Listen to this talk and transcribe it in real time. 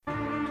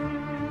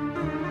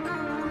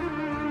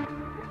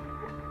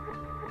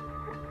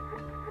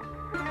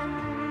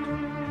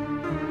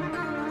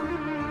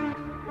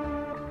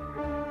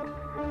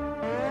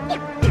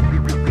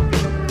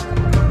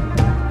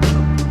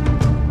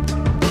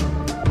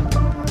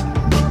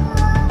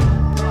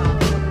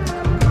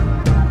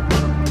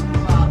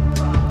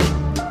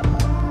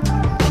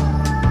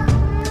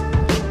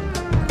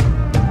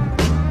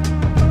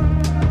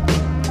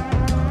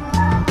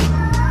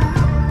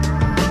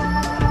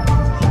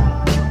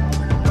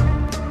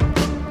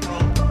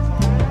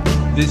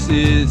This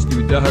is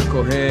Yehuda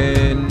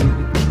HaKohen,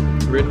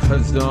 Brit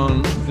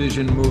Chazon,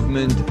 Vision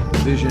Movement,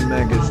 Vision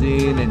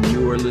Magazine, and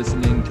you are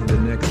listening to the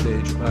Next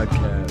Stage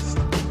podcast.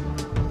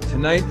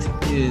 Tonight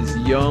is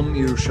Yom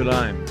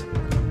Yerushalayim,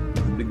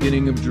 the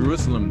beginning of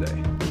Jerusalem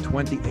Day, the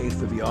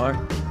 28th of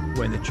Iyar,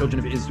 when the children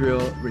of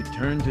Israel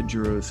return to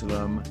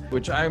Jerusalem,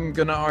 which I'm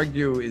going to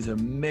argue is a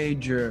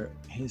major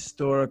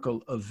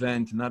historical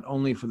event, not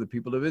only for the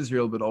people of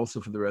Israel, but also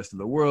for the rest of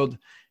the world.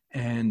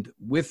 And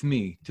with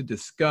me to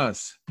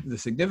discuss the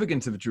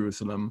significance of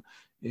Jerusalem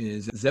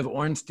is Zev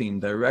Ornstein,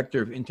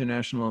 Director of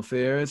International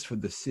Affairs for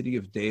the City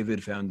of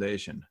David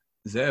Foundation.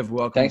 Zev,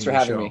 welcome. Thanks for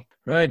having me.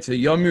 Right, so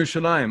Yom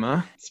Yerushalayim,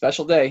 huh?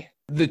 Special day.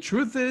 The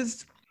truth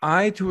is,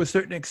 I, to a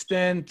certain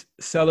extent,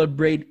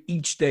 celebrate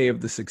each day of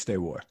the Six-Day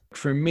War.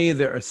 For me,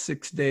 there are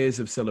 6 days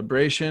of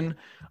celebration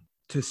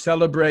to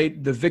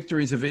celebrate the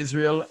victories of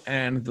Israel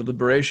and the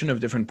liberation of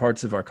different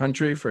parts of our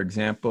country. For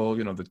example,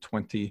 the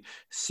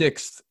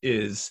 26th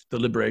is the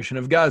liberation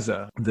of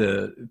Gaza.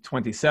 The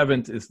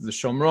 27th is the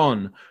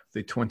Shomron.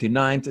 The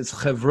 29th is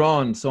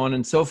Hebron, so on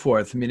and so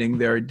forth, meaning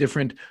there are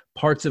different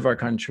parts of our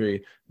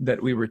country that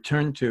we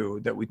return to,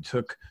 that we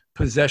took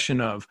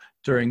possession of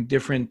during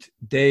different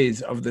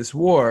days of this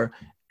war.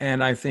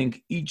 And I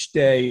think each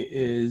day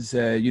is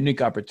a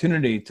unique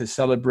opportunity to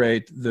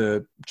celebrate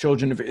the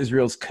children of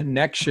Israel's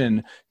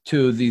connection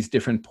to these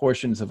different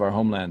portions of our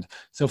homeland.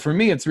 So for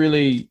me, it's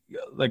really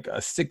like a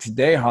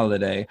 6-day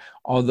holiday,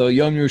 although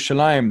Yom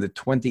Yerushalayim, the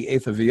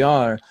 28th of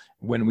Iyar,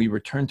 when we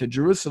return to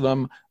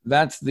Jerusalem,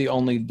 that's the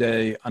only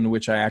day on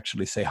which I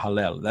actually say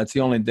Hallel. That's the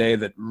only day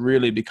that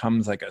really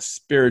becomes like a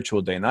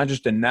spiritual day, not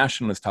just a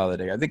nationalist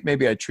holiday. I think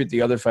maybe I treat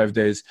the other 5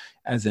 days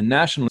as a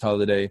nationalist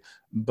holiday,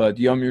 but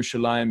Yom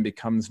Yerushalayim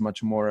becomes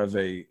much more of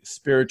a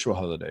spiritual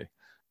holiday.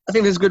 I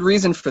think there's good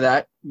reason for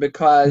that,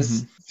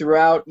 because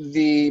throughout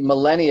the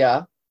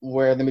millennia,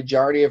 where the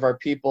majority of our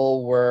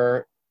people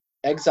were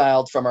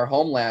exiled from our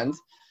homeland,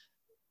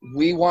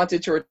 we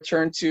wanted to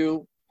return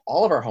to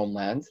all of our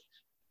homeland.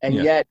 And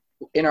yet,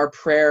 in our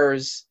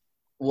prayers,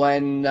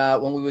 when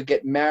we would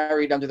get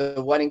married under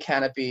the wedding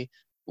canopy,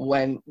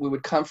 when we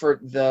would comfort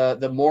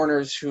the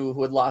mourners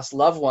who had lost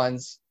loved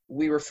ones,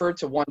 we referred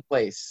to one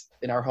place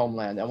in our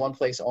homeland, and one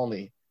place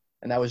only,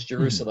 and that was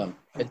Jerusalem.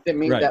 It didn't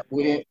mean that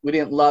we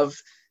didn't love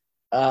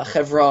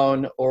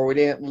Hebron, or we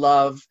didn't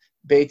love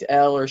Beit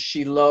El or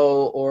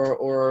Shiloh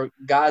or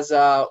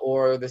Gaza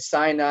or the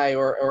Sinai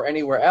or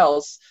anywhere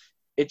else.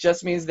 It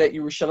just means that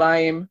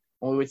Yerushalayim,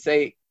 when we would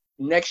say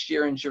next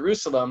year in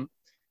Jerusalem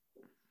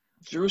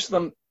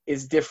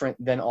is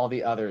different than all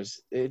the others.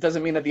 It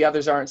doesn't mean that the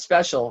others aren't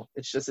special.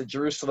 It's just that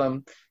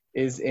Jerusalem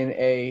is in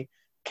a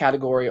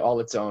category all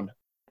its own.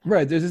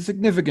 Right, there's a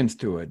significance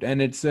to it, and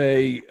it's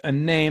a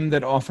name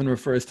that often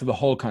refers to the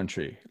whole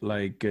country,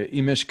 like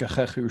Im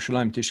eshkachech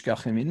Yerushalayim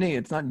tishkach yemini.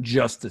 It's not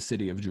just the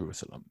city of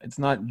Jerusalem. It's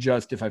not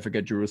just, if I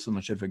forget Jerusalem,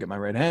 I should forget my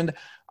right hand.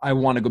 I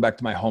want to go back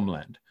to my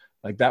homeland.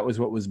 Like that was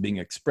what was being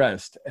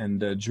expressed,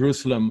 and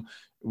Jerusalem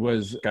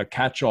was a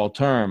catch-all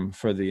term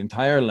for the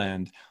entire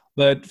land.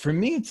 But for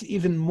me, it's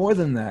even more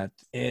than that.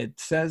 It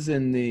says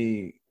in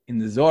the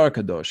Zohar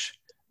Kadosh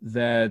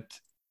that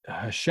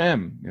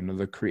Hashem,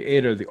 the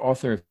creator, the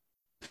author of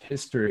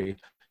history,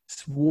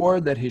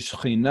 swore that his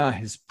Shekhinah,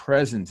 his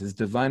presence, his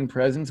divine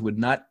presence, would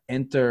not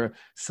enter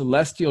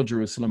celestial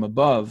Jerusalem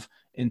above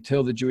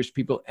until the Jewish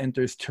people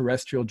enters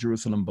terrestrial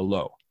Jerusalem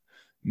below.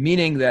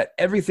 Meaning that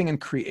everything in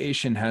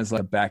creation has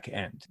a back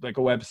end, like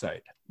a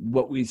website.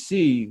 What we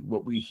see,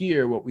 what we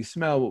hear, what we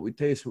smell, what we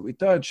taste, what we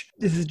touch,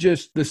 this is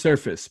just the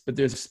surface, but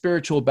there's a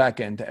spiritual back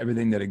end to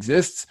everything that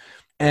exists.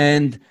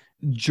 And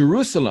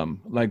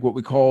Jerusalem, like what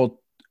we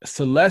call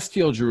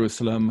celestial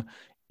Jerusalem,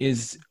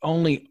 is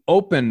only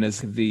open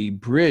as the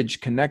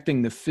bridge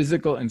connecting the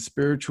physical and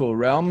spiritual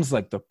realms,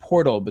 like the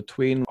portal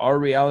between our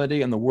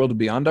reality and the world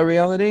beyond our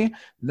reality.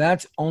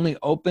 That's only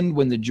opened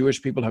when the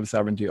Jewish people have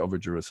sovereignty over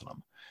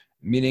Jerusalem.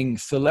 Meaning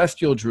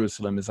celestial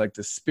Jerusalem is like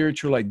the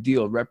spiritual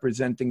ideal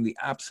representing the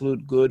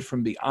absolute good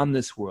from beyond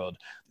this world,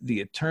 the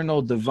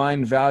eternal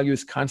divine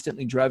values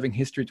constantly driving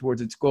history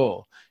towards its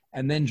goal.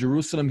 And then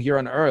Jerusalem here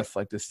on earth,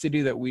 like the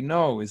city that we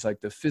know, is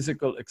like the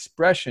physical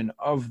expression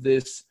of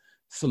this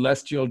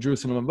celestial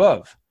Jerusalem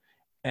above.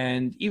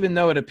 And even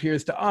though it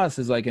appears to us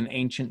as like an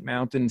ancient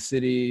mountain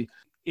city,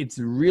 it's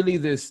really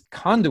this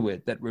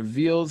conduit that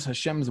reveals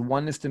Hashem's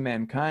oneness to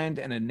mankind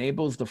and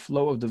enables the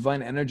flow of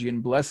divine energy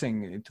and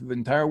blessing to the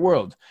entire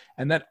world.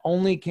 And that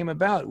only came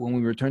about when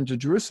we returned to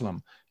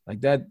Jerusalem. Like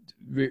that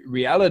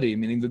reality,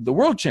 meaning that the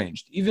world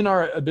changed. Even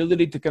our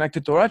ability to connect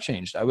to Torah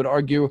changed. I would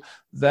argue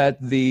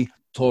that the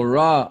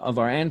Torah of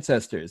our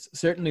ancestors,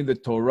 certainly the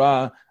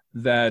Torah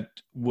that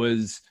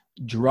was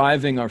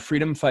driving our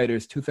freedom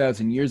fighters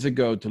 2,000 years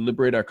ago to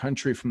liberate our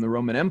country from the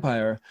Roman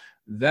Empire,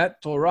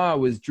 that Torah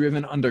was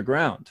driven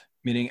underground,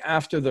 meaning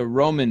after the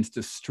Romans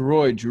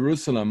destroyed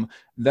Jerusalem,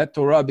 that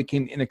Torah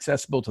became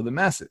inaccessible to the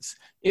masses.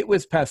 It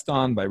was passed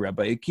on by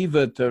Rabbi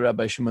Akiva to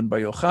Rabbi Shimon Bar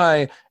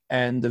Yochai,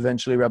 and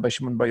eventually Rabbi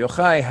Shimon Bar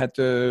Yochai had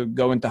to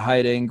go into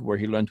hiding where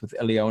he learned with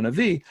Eliyahu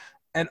Navi.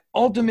 And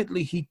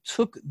ultimately, he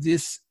took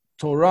this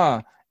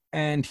Torah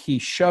and he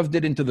shoved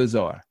it into the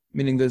Zohar.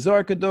 Meaning the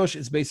Zohar Kadosh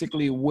is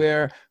basically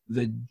where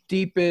the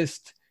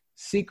deepest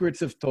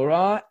secrets of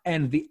Torah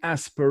and the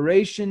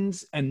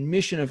aspirations and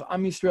mission of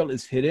Am Yisrael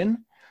is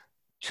hidden.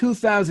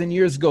 2,000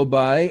 years go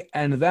by,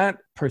 and that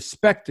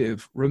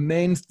perspective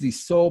remains the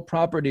sole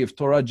property of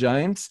Torah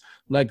giants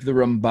like the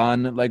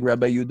Ramban, like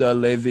Rabbi Yehuda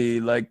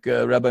Levi, like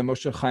Rabbi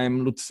Moshe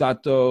Chaim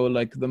Luzzatto,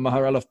 like the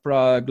Maharal of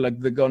Prague, like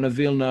the Gaon of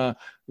Vilna,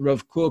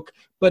 Rav Kook,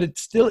 but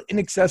it's still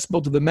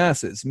inaccessible to the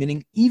masses,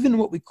 meaning even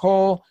what we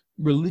call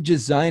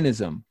religious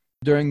Zionism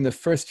during the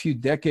first few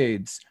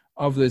decades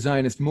of the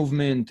Zionist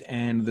movement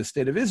and the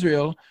State of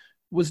Israel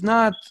was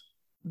not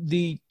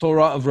the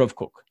Torah of Rav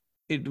Kook.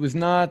 It was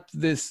not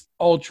this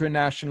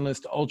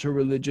ultra-nationalist,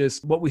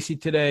 ultra-religious, what we see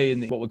today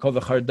in what we call the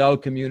Chardal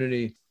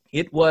community.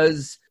 It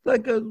was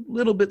like a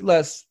little bit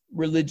less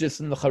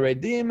religious in the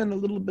Haredim and a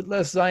little bit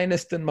less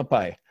Zionist in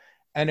Mapai.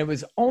 And it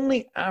was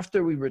only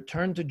after we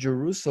returned to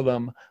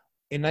Jerusalem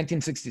in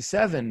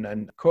 1967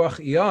 and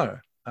Korach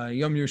Iyar,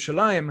 Yom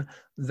Yerushalayim,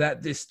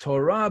 that this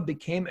Torah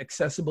became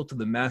accessible to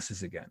the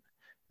masses again.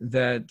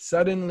 That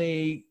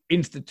suddenly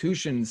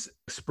institutions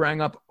sprang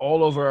up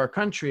all over our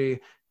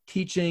country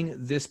teaching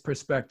this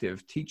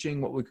perspective,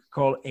 teaching what we could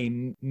call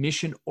a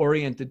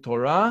mission-oriented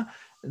Torah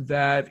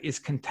that is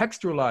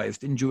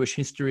contextualized in Jewish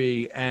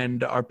history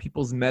and our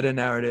people's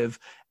meta-narrative,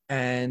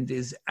 and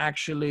is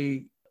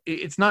actually,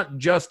 it's not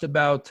just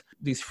about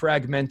these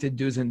fragmented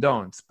do's and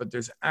don'ts, but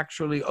there's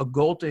actually a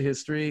goal to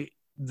history.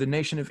 The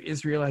nation of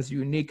Israel has a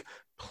unique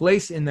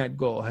place in that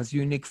goal, has a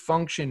unique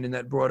function in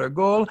that broader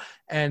goal,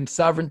 and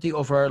sovereignty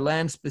over our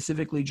land,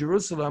 specifically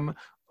Jerusalem,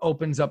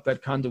 opens up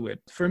that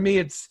conduit. For me,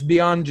 it's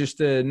beyond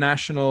just a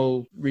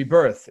national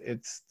rebirth.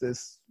 It's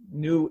this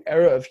new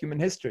era of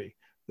human history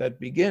that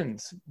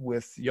begins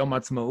with Yom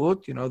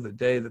Ha'atzmaut, the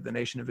day that the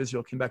nation of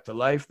Israel came back to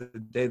life, the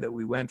day that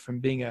we went from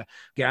being a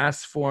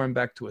gas form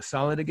back to a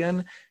solid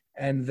again,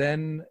 and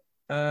then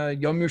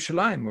Yom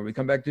Yerushalayim, where we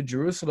come back to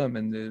Jerusalem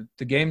and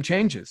the game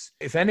changes.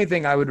 If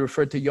anything, I would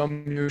refer to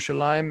Yom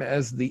Yerushalayim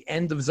as the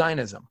end of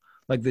Zionism,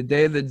 like the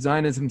day that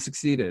Zionism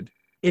succeeded.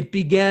 It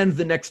began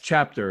the next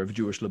chapter of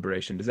Jewish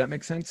liberation. Does that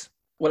make sense?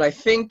 What I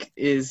think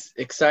is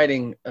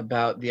exciting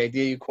about the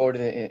idea you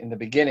quoted in the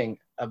beginning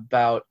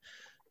about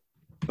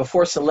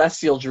before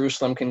celestial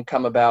Jerusalem can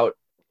come about,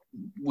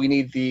 we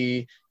need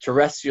the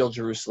terrestrial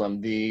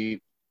Jerusalem, the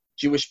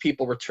Jewish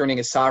people returning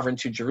as sovereign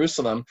to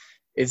Jerusalem,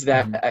 is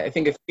that I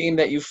think a theme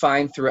that you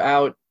find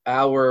throughout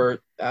our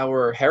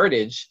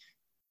heritage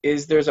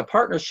is there's a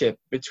partnership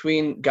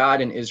between God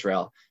and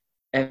Israel.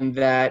 And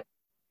that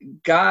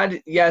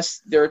God,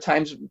 yes, there are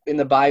times in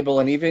the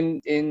Bible and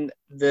even in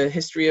the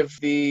history of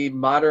the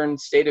modern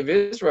state of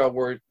Israel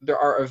where there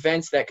are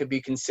events that could be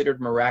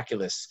considered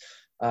miraculous.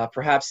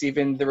 Perhaps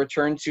even the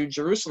return to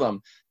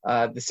Jerusalem,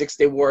 the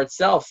Six-Day War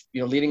itself,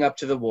 leading up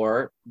to the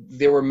war,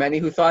 there were many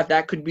who thought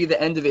that could be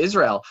the end of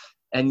Israel.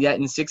 And yet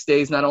in 6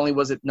 days, not only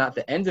was it not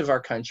the end of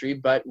our country,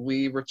 but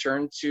we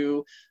returned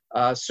to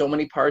so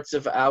many parts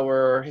of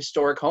our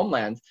historic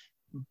homeland.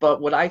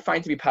 But what I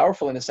find to be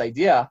powerful in this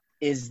idea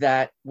is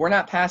that we're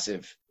not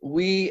passive.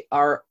 We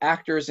are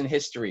actors in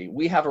history.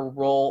 We have a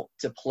role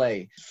to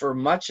play. For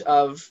much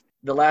of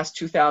the last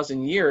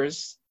 2,000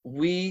 years,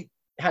 we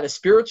had a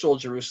spiritual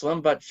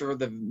Jerusalem, but for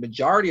the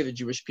majority of the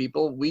Jewish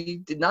people, we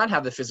did not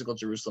have the physical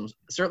Jerusalem,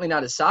 certainly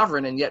not as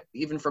sovereign, and yet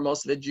even for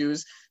most of the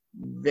Jews,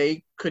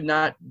 they could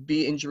not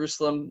be in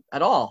Jerusalem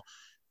at all.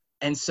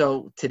 And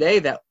so today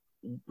that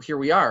here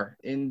we are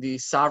in the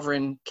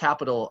sovereign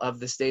capital of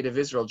the state of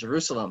Israel,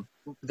 Jerusalem.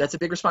 That's a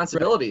big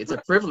responsibility. It's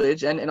a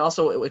privilege. And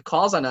also it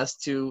calls on us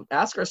to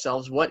ask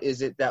ourselves, what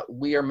is it that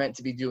we are meant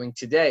to be doing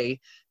today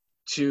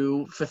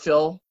to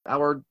fulfill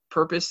our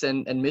purpose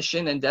and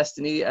mission and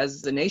destiny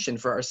as a nation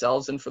for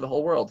ourselves and for the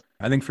whole world?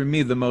 I think for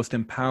me, the most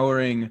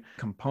empowering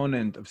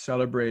component of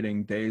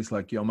celebrating days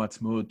like Yom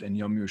Ha'atzmaut and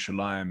Yom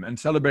Yerushalayim, and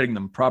celebrating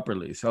them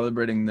properly,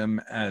 celebrating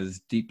them as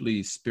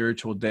deeply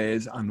spiritual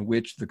days on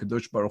which the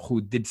Kadosh Baruch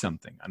Hu did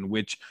something, on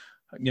which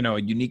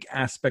a unique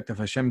aspect of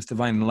Hashem's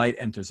divine light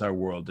enters our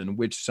world, in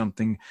which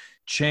something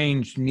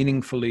changed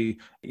meaningfully,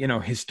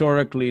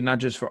 historically, not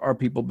just for our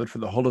people, but for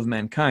the whole of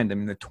mankind. I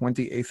mean, the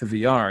 28th of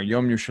Iyar,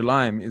 Yom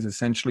Yerushalayim, is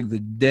essentially the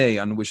day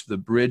on which the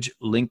bridge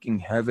linking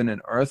heaven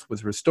and earth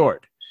was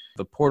restored.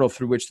 The portal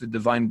through which the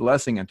divine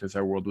blessing enters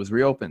our world was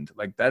reopened.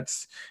 Like,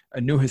 that's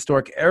a new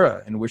historic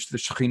era in which the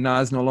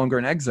Shekhinah is no longer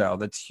in exile.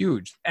 That's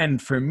huge.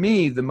 And for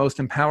me, the most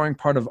empowering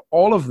part of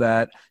all of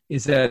that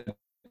is that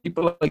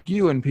people like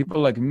you and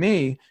people like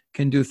me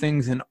can do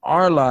things in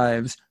our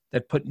lives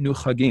that put new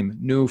chagim,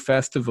 new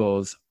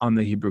festivals on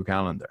the Hebrew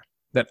calendar,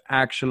 that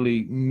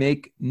actually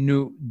make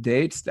new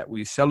dates that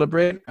we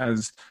celebrate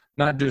as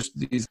not just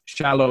these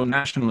shallow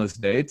nationalist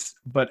dates,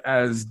 but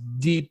as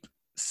deep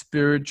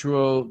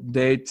spiritual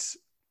dates,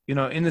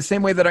 in the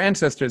same way that our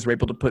ancestors were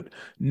able to put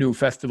new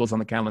festivals on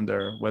the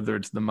calendar, whether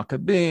it's the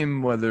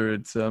Maccabim, whether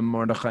it's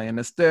Mordechai and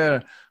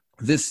Esther.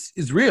 This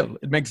is real.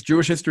 It makes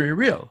Jewish history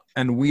real.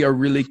 And we are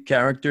really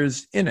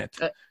characters in it,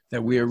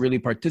 that we are really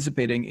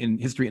participating in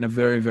history in a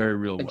very, very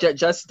real way.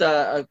 Just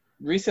a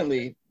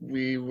recently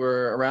we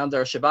were around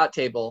our Shabbat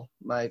table.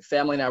 My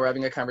family and I were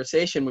having a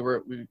conversation.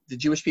 The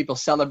Jewish people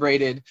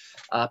celebrated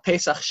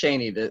Pesach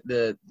Sheni,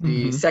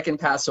 the second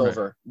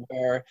Passover, right,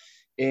 where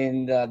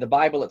in the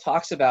Bible it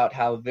talks about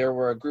how there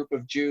were a group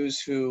of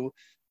Jews who,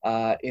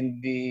 in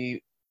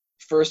the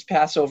first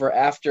Passover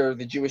after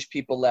the Jewish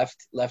people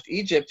left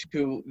Egypt,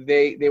 who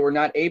they were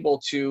not able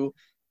to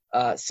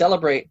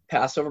celebrate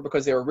Passover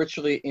because they were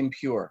ritually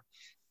impure.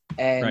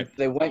 And right,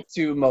 they went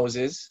to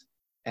Moses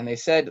and they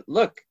said,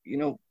 look,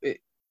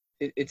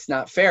 it's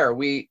not fair.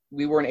 We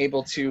weren't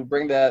able to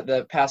bring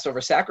the Passover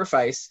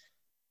sacrifice.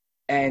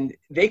 And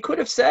they could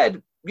have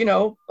said,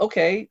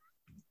 okay,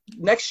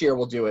 next year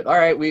we'll do it. All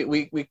right,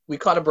 we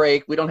caught a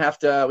break. We don't have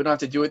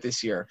to do it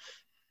this year.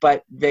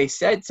 But they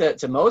said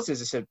to Moses,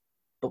 they said,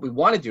 but we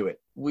want to do it.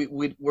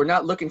 We're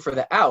not looking for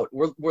the out.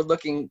 We're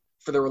looking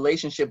for the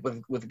relationship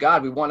with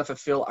God. We want to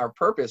fulfill our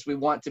purpose. We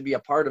want to be a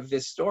part of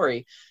this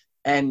story.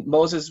 And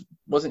Moses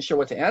wasn't sure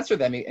what to answer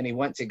them. And he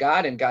went to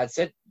God, and God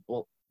said,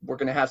 well, we're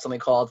going to have something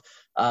called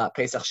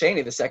Pesach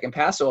Sheni, the second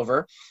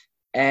Passover.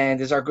 And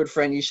as our good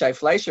friend Yishai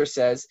Fleischer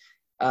says,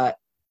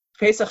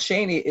 Pesach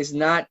Sheni is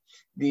not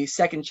the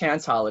second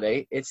chance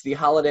holiday. It's the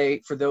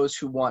holiday for those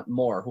who want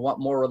more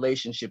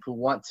relationship, who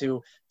want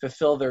to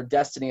fulfill their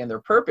destiny and their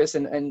purpose.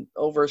 And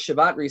over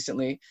Shabbat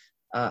recently,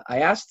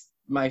 I asked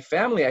my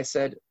family, I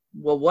said,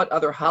 well, what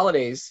other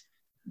holidays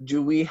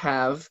do we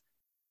have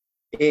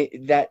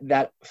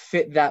that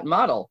fit that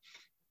model?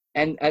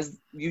 And as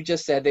you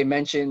just said, they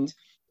mentioned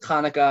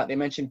Hanukkah, they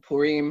mentioned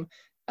Purim,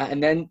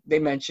 and then they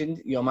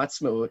mentioned Yom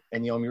Ha'atzmaut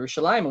and Yom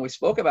Yerushalayim. And we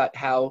spoke about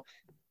how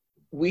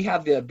we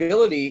have the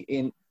ability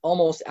in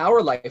almost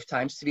our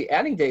lifetimes to be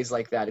adding days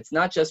like that. It's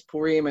not just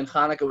Purim and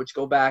Hanukkah, which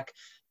go back,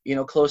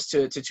 close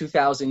to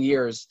 2,000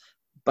 years.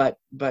 But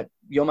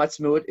Yom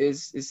Ha'atzmaut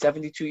is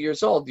 72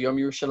 years old. Yom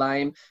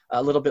Yerushalayim,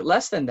 a little bit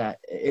less than that.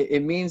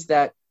 It means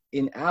that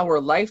in our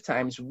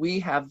lifetimes, we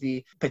have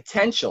the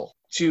potential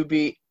to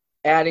be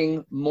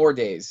adding more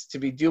days, to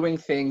be doing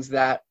things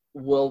that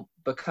will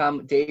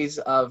become days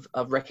of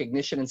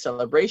recognition and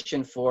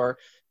celebration for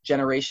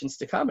generations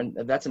to come. And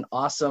that's an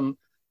awesome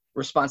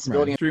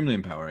responsibility. Right. Extremely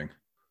empowering.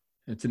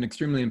 It's an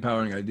extremely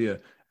empowering idea.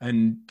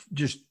 And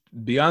just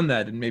beyond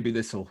that, and maybe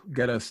this will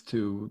get us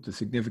to the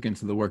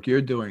significance of the work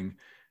you're doing,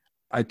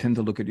 I tend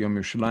to look at Yom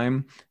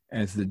Yerushalayim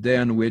as the day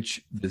on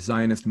which the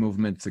Zionist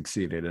movement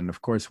succeeded. And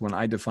of course, when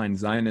I define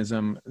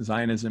Zionism,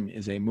 Zionism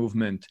is a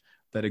movement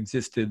that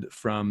existed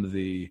from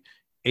the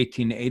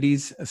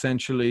 1880s,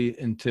 essentially,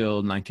 until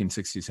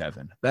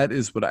 1967. That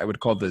is what I would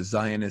call the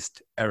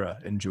Zionist era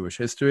in Jewish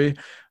history.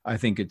 I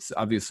think it's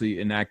obviously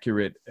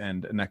inaccurate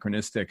and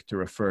anachronistic to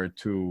refer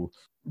to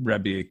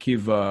Rabbi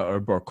Akiva or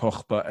Bar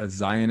Kokhba as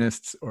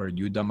Zionists or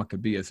Yehuda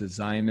Maccabi as a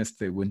Zionist.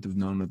 They wouldn't have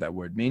known what that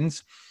word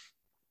means.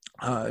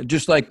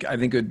 Just like I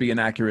think it would be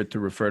inaccurate to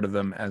refer to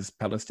them as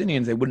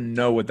Palestinians. They wouldn't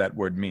know what that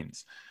word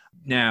means.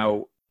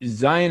 Now,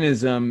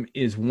 Zionism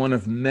is one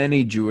of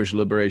many Jewish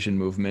liberation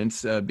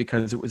movements.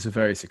 Because it was a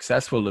very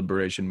successful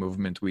liberation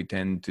movement, we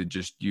tend to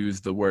just use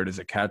the word as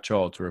a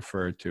catch-all to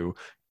refer to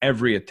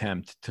every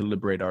attempt to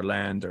liberate our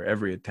land or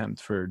every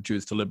attempt for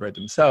Jews to liberate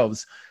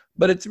themselves.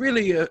 But it's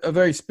really a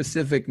very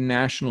specific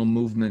national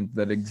movement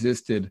that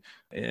existed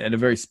at a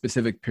very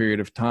specific period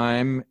of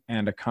time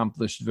and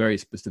accomplished very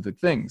specific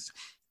things.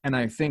 And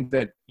I think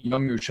that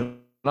Yom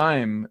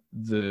Yerushalayim,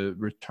 the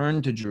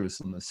return to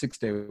Jerusalem, the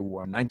Six-Day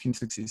War,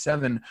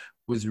 1967,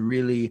 was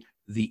really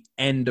the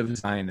end of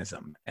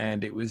Zionism.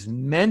 And it was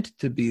meant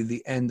to be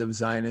the end of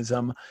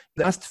Zionism.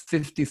 The last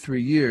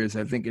 53 years,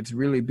 I think it's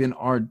really been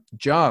our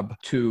job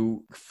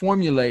to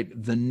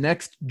formulate the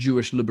next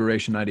Jewish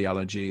liberation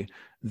ideology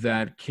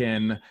that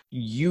can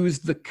use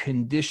the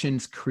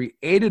conditions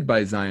created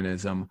by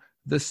Zionism,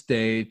 the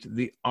state,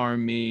 the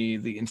army,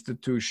 the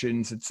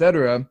institutions,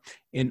 etc.,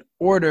 in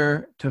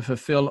order to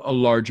fulfill a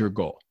larger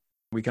goal.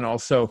 We can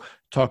also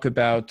talk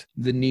about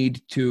the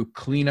need to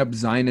clean up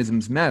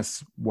Zionism's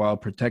mess while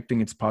protecting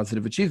its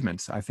positive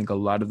achievements. I think a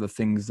lot of the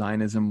things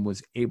Zionism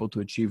was able to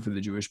achieve for the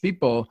Jewish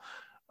people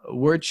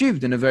were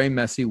achieved in a very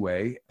messy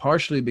way,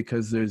 partially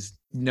because there's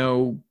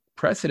no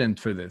precedent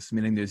for this,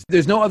 meaning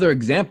there's no other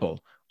example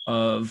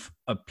of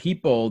a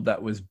people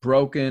that was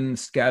broken,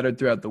 scattered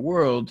throughout the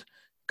world,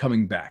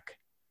 coming back.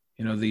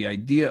 The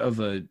idea of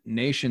a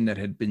nation that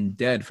had been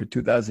dead for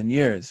 2,000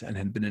 years and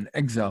had been in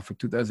exile for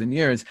 2,000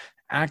 years,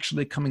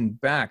 actually coming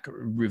back,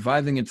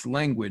 reviving its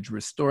language,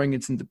 restoring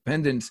its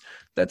independence,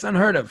 that's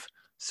unheard of.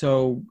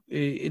 So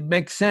it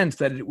makes sense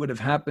that it would have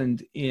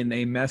happened in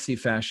a messy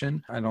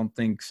fashion. I don't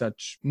think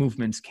such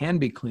movements can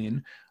be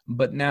clean.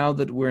 But now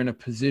that we're in a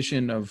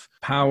position of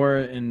power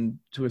and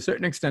to a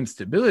certain extent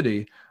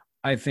stability,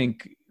 I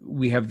think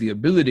we have the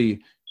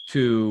ability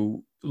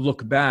to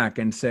look back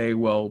and say,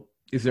 well,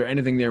 is there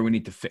anything there we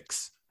need to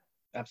fix?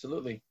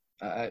 Absolutely.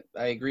 I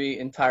agree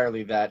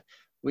entirely that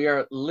we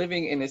are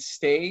living in a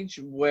stage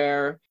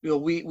where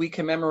we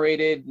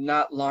commemorated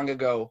not long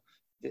ago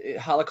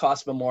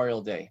Holocaust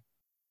Memorial Day.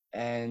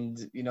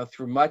 And,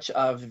 through much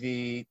of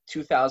the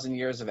 2,000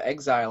 years of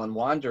exile and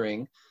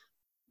wandering,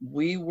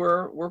 we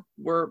were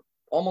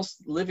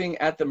almost living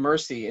at the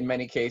mercy in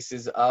many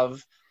cases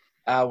of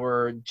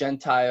our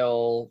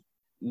Gentile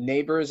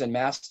neighbors and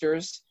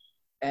masters.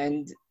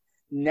 And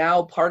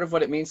now part of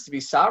what it means to be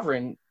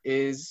sovereign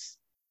is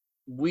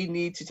we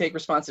need to take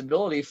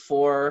responsibility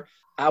for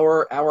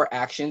our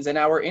actions and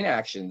our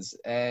inactions,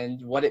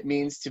 and what it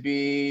means to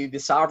be the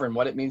sovereign,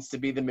 what it means to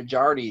be the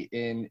majority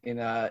in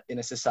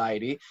a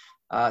society,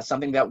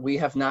 something that we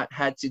have not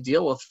had to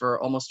deal with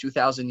for almost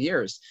 2,000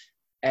 years.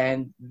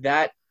 And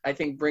that, I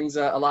think, brings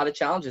a lot of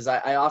challenges.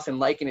 I often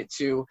liken it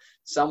to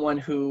someone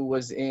who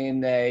was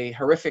in a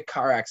horrific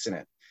car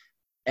accident,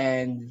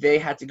 and they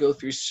had to go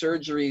through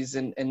surgeries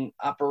and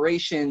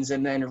operations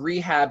and then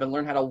rehab and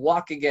learn how to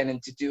walk again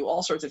and to do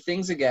all sorts of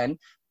things again,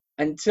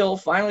 until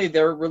finally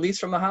they're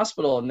released from the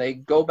hospital and they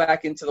go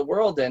back into the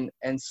world, and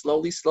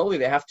slowly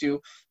they have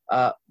to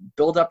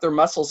build up their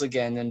muscles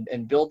again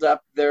and build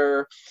up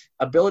their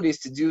abilities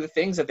to do the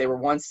things that they were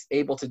once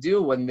able to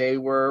do when they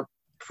were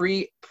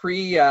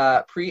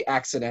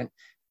pre-accident.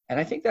 And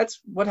I think that's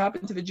what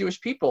happened to the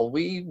Jewish people.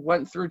 We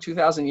went through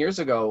 2,000 years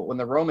ago when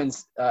the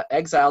Romans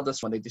exiled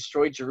us, when they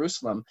destroyed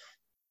Jerusalem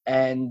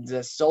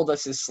and sold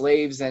us as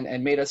slaves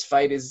and made us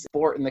fight as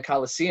sport in the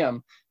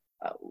Colosseum.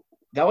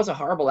 That was a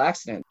horrible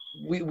accident.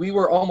 We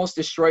were almost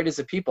destroyed as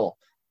a people.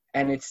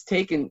 And it's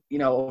taken,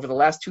 over the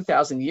last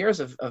 2,000 years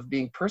of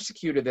being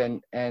persecuted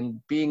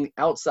and being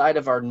outside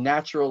of our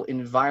natural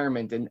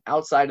environment and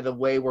outside of the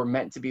way we're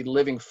meant to be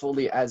living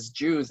fully as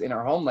Jews in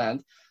our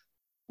homeland,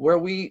 where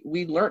we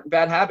learned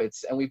bad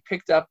habits and we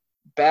picked up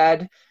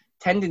bad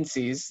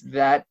tendencies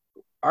that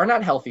are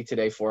not healthy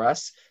today for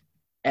us.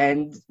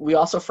 And we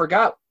also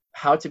forgot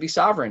how to be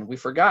sovereign. We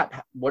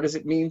forgot, what does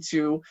it mean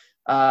to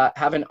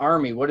have an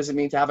army? What does it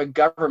mean to have a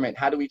government?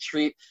 How do we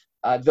treat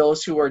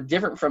those who are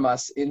different from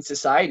us in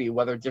society,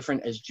 whether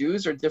different as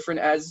Jews or different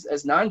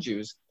as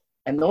non-Jews?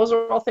 And those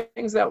are all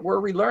things that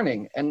we're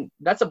relearning. And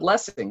that's a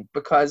blessing,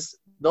 because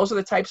those are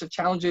the types of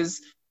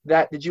challenges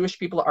that the Jewish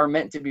people are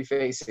meant to be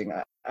facing.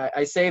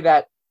 I say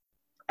that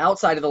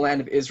outside of the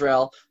land of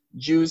Israel,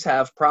 Jews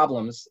have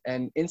problems,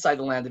 and inside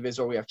the land of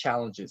Israel, we have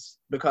challenges.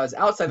 Because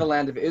outside the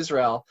land of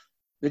Israel,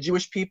 the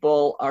Jewish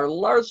people are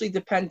largely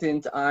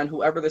dependent on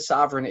whoever the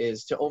sovereign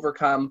is to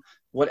overcome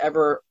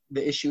whatever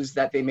the issues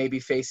that they may be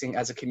facing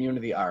as a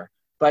community are.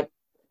 But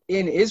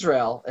in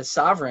Israel, as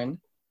sovereign,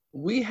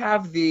 we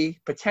have the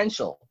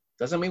potential,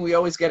 doesn't mean we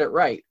always get it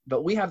right,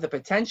 but we have the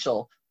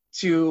potential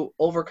to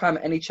overcome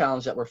any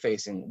challenge that we're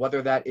facing,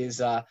 whether that is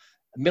a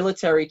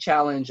military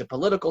challenge, a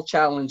political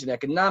challenge, an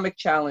economic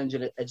challenge,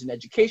 an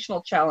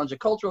educational challenge, a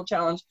cultural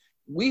challenge.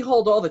 We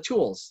hold all the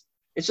tools.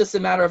 It's just a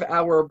matter of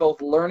our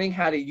both learning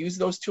how to use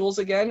those tools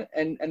again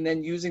and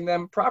then using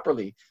them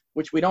properly,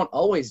 which we don't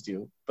always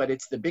do, but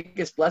it's the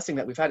biggest blessing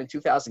that we've had in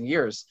 2,000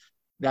 years,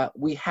 that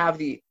we have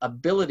the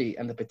ability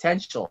and the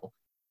potential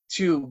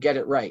to get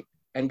it right.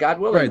 And God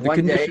willing, right, the one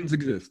conditions day,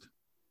 exist.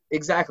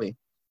 Exactly.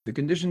 The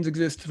conditions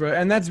exist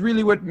and that's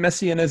really what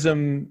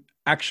messianism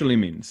actually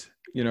means.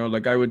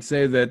 Like I would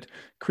say that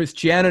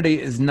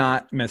Christianity is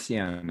not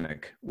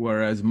messianic,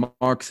 whereas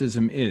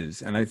Marxism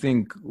is. And I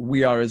think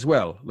we are as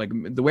well. Like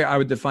the way I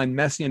would define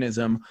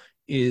messianism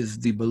is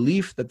the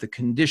belief that the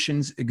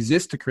conditions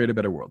exist to create a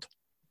better world.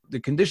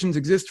 The conditions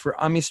exist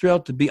for Am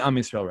Yisrael to be Am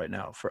Yisrael right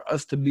now, for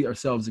us to be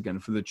ourselves again,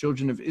 for the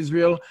children of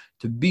Israel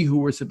to be who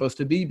we're supposed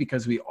to be,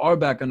 because we are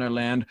back on our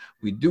land.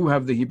 We do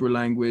have the Hebrew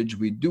language.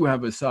 We do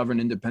have a sovereign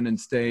independent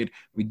state.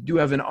 We do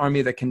have an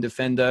army that can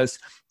defend us.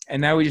 And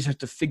now we just have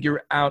to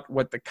figure out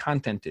what the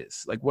content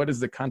is. Like, what is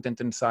the content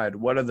inside?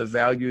 What are the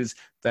values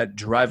that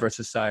drive our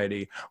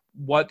society?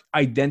 What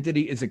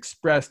identity is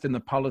expressed in the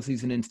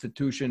policies and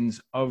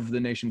institutions of the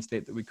nation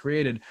state that we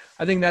created?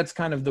 I think that's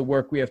kind of the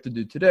work we have to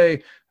do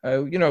today.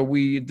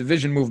 The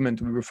Vision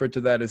Movement, we refer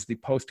to that as the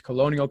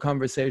post-colonial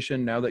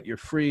conversation. Now that you're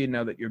free,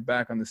 now that you're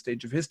back on the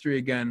stage of history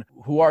again,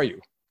 who are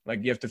you?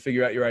 Like, you have to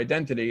figure out your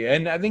identity.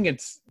 And I think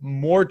it's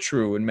more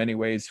true in many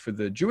ways for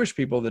the Jewish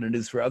people than it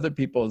is for other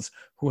peoples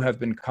who have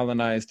been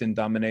colonized and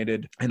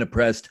dominated and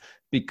oppressed,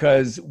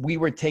 because we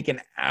were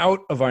taken out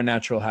of our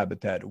natural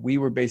habitat. We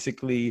were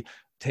basically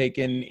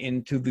taken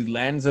into the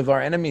lands of our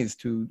enemies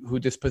who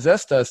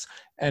dispossessed us,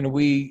 and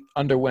we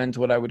underwent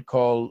what I would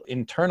call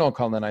internal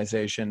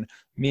colonization,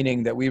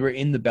 meaning that we were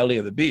in the belly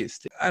of the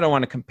beast. I don't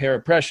want to compare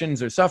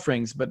oppressions or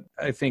sufferings, but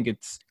I think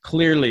it's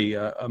clearly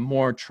a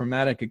more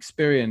traumatic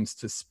experience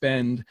to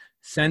spend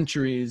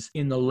centuries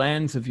in the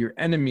lands of your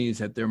enemies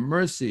at their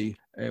mercy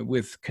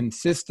with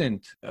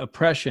consistent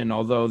oppression,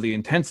 although the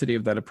intensity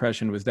of that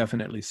oppression was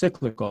definitely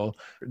cyclical.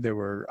 There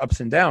were ups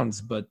and downs,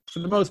 but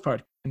for the most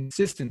part,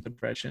 consistent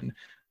oppression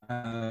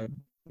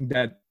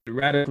that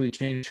radically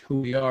changed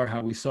who we are,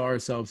 how we saw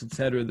ourselves,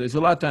 etc. There's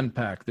a lot to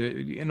unpack.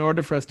 In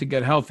order for us to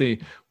get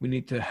healthy, we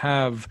need to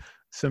have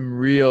some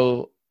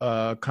real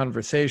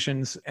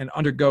conversations and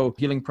undergo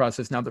healing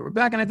process now that we're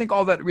back. And I think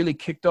all that really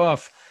kicked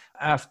off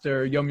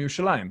after Yom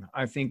Yerushalayim.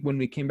 I think when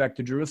we came back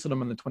to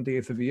Jerusalem on the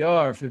 28th of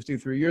Iyar,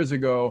 53 years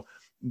ago,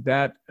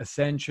 that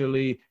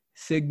essentially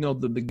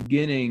signaled the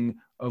beginning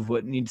of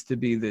what needs to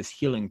be this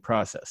healing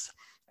process.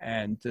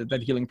 And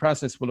that healing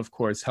process will, of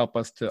course, help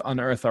us to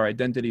unearth our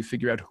identity,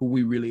 figure out who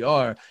we really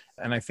are.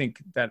 And I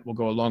think that will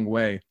go a long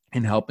way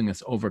in helping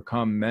us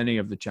overcome many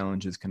of the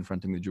challenges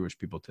confronting the Jewish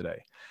people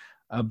today.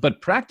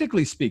 But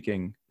practically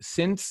speaking,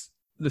 since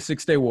the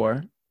Six-Day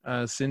War,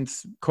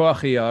 since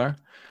Koach Iyar,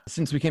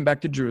 since we came back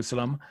to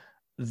Jerusalem,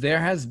 there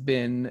has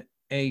been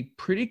a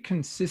pretty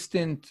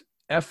consistent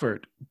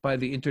effort by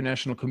the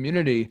international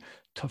community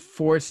to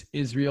force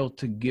Israel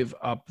to give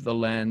up the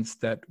lands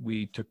that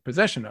we took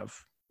possession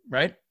of,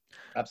 right?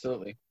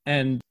 Absolutely.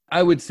 And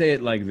I would say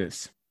it like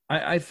this.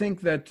 I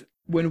think that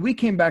when we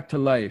came back to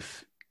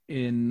life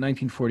in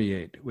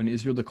 1948, when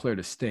Israel declared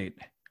a state,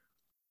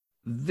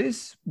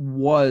 this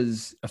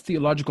was a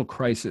theological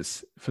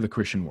crisis for the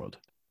Christian world.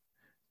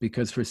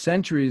 Because for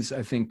centuries,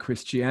 I think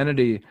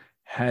Christianity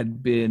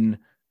had been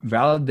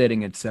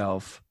validating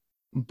itself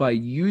by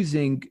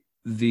using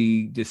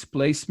the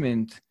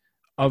displacement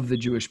of the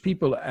Jewish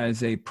people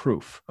as a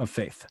proof of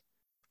faith.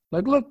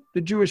 Like, look,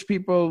 the Jewish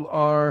people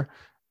are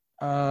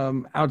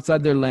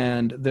outside their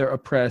land, they're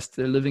oppressed,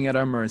 they're living at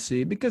our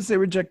mercy because they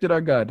rejected our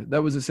God.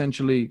 That was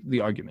essentially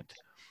the argument.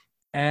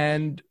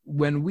 And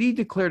when we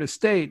declared a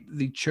state,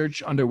 the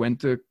church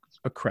underwent a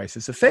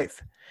crisis of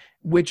faith,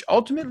 which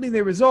ultimately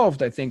they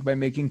resolved, I think, by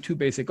making two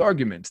basic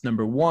arguments.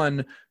 Number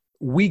one,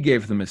 we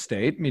gave them a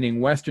state, meaning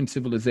Western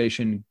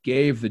civilization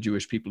gave the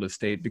Jewish people a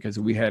state because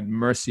we had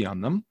mercy on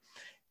them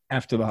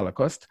after the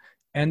Holocaust.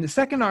 And the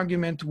second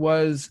argument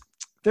was,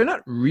 they're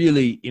not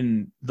really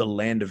in the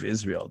land of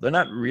Israel. They're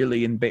not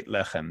really in Beit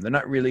Lechem. They're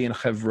not really in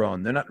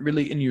Hebron. They're not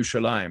really in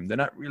Yerushalayim. They're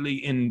not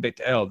really in Beit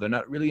El. They're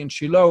not really in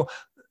Shiloh.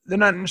 They're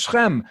not in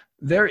Shechem.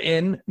 They're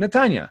in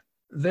Netanya.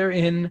 They're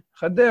in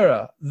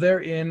Hadera.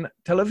 They're in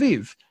Tel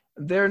Aviv.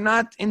 They're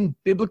not in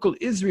biblical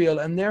Israel,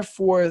 and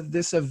therefore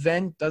this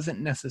event doesn't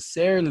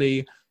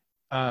necessarily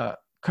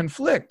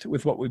conflict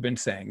with what we've been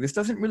saying. This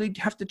doesn't really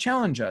have to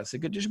challenge us.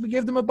 We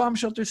gave them a bomb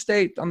shelter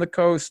state on the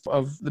coast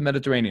of the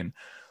Mediterranean.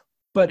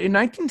 But in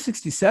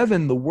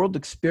 1967, the world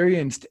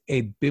experienced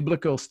a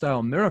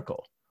biblical-style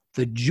miracle.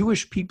 The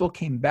Jewish people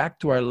came back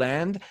to our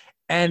land,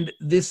 and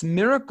this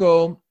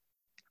miracle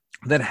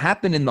that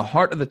happened in the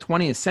heart of the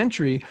 20th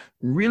century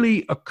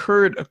really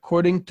occurred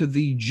according to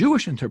the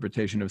Jewish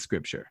interpretation of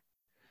Scripture.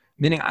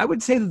 Meaning, I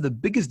would say that the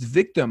biggest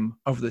victim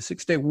of the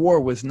Six-Day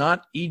War was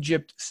not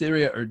Egypt,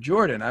 Syria, or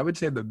Jordan. I would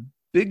say the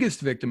biggest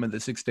victim of the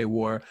Six-Day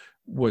War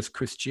was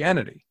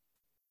Christianity.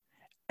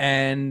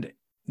 And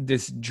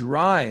this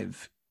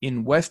drive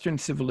in Western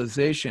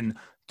civilization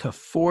to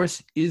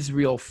force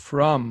Israel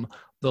from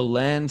the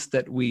lands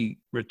that we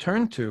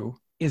return to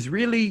is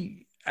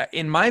really,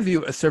 in my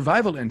view, a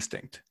survival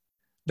instinct.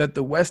 That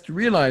the West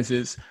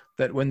realizes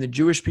that when the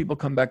Jewish people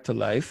come back to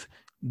life,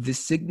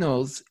 this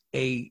signals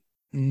a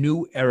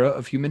new era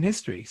of human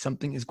history.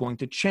 Something is going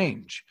to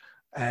change.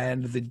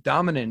 And the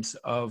dominance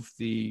of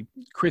the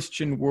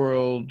Christian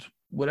world,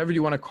 whatever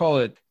you want to call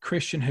it,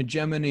 Christian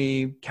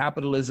hegemony,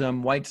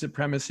 capitalism, white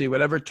supremacy,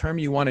 whatever term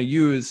you want to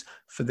use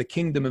for the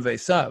kingdom of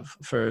Esav,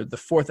 for the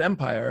Fourth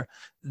Empire,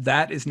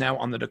 that is now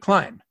on the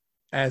decline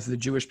as the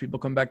Jewish people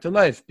come back to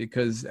life.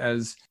 Because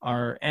as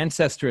our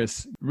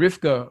ancestress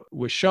Rivka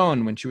was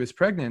shown when she was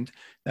pregnant,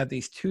 that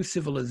these two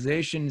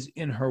civilizations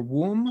in her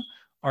womb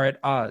are at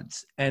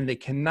odds, and they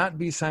cannot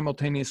be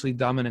simultaneously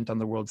dominant on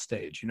the world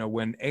stage. You know,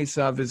 when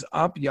Esav is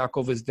up,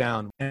 Yaakov is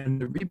down.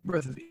 And the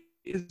rebirth of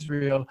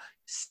Israel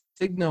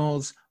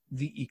signals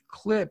the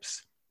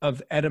eclipse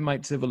of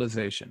Edomite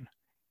civilization.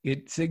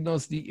 It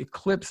signals the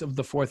eclipse of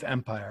the Fourth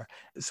Empire.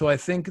 So I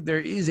think there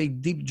is a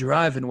deep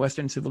drive in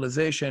Western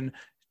civilization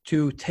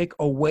to take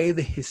away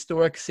the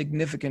historic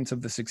significance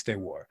of the Six-Day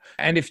War.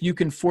 And if you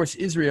can force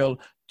Israel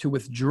to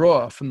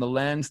withdraw from the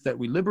lands that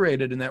we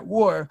liberated in that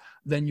war,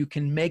 then you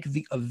can make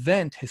the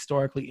event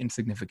historically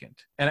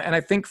insignificant. And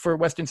I think for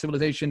Western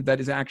civilization, that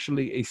is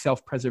actually a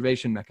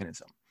self-preservation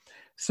mechanism.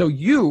 So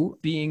you,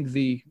 being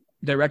the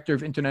Director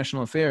of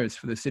International Affairs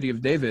for the City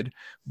of David,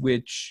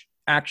 which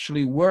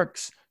actually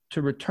works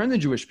to return the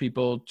Jewish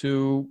people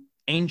to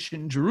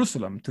ancient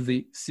Jerusalem, to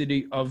the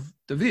city of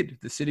David,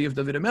 the city of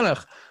David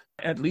HaMelech,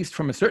 at least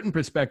from a certain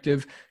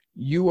perspective,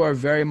 you are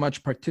very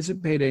much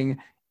participating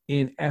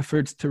in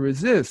efforts to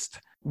resist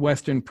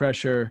Western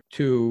pressure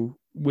to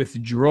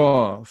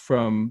withdraw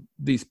from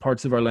these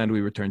parts of our land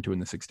we returned to in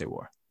the Six-Day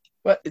War.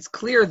 Well, it's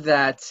clear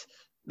that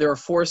there are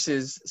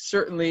forces,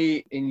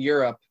 certainly in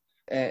Europe,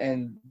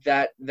 and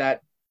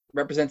that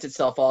represents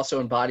itself also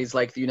in bodies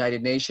like the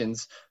United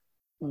Nations,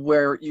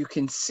 where you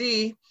can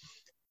see,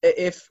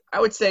 if I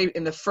would say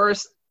in the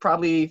first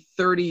probably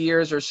 30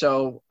 years or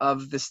so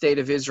of the state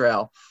of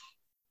Israel,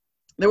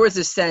 there was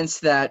a sense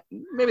that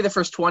maybe the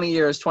first 20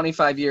 years,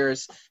 25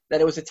 years,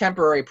 that it was a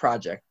temporary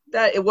project,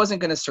 that it wasn't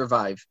going to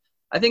survive.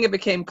 I think it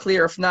became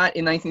clear, if not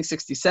in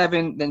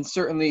 1967, then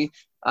certainly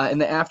in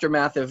the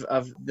aftermath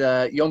of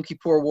the Yom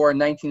Kippur War in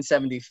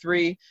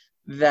 1973,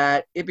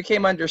 that it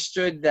became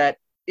understood that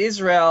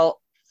Israel,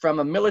 from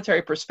a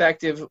military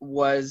perspective,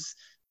 was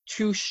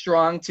too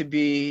strong to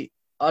be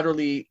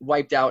utterly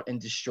wiped out and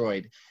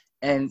destroyed.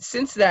 And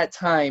since that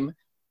time,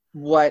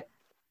 what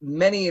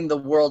many in the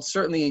world,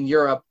 certainly in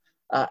Europe,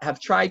 have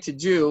tried to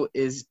do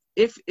is,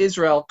 if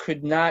Israel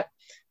could not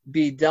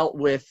be dealt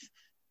with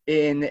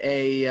in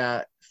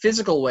a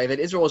physical way, that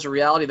Israel was a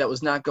reality that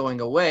was not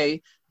going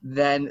away,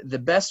 then the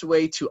best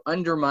way to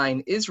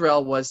undermine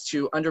Israel was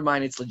to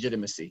undermine its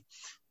legitimacy.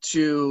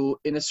 To,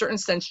 in a certain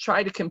sense,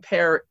 try to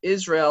compare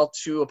Israel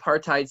to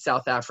apartheid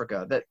South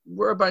Africa, that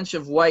we're a bunch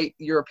of white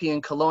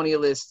European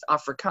colonialist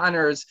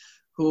Afrikaners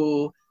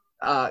who,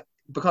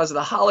 because of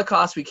the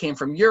Holocaust, we came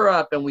from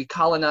Europe and we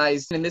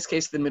colonized, in this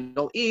case, the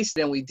Middle East,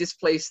 and we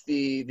displaced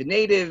the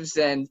natives.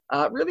 And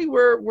really,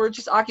 we're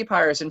just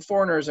occupiers and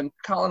foreigners and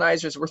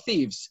colonizers. We're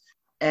thieves.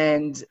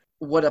 And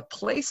what a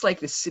place like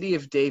the city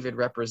of David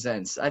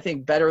represents, I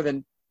think better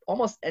than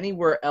almost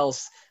anywhere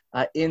else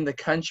in the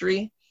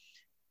country,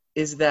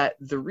 is that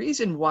the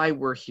reason why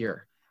we're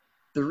here,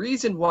 the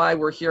reason why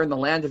we're here in the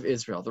land of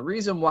Israel, the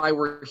reason why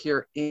we're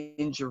here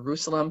in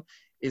Jerusalem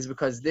is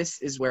because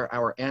this is where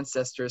our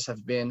ancestors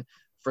have been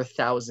for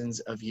thousands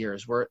of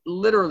years. We're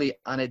literally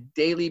on a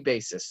daily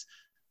basis,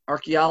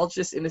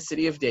 archaeologists in the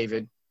city of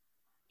David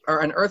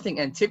are unearthing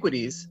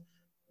antiquities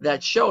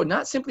that show,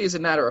 not simply as a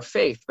matter of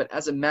faith, but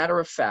as a matter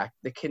of fact,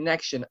 the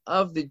connection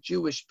of the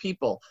Jewish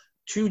people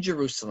to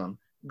Jerusalem,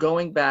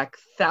 going back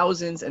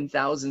thousands and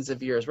thousands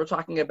of years. We're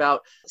talking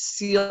about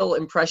seal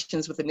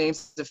impressions with the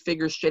names of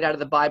figures straight out of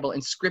the Bible,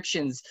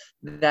 inscriptions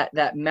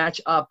that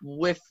match up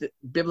with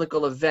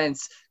biblical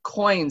events,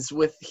 coins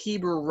with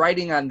Hebrew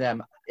writing on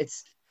them.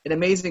 It's an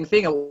amazing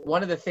thing.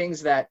 One of the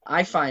things that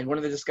I find, one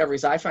of the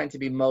discoveries I find to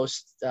be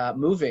most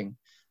moving,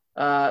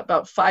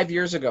 about 5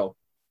 years ago,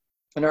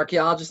 an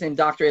archaeologist named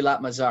Dr.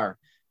 Eilat Mazar,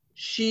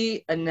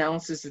 she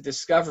announces the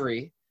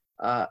discovery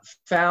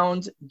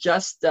found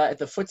just at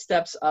the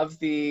footsteps of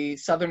the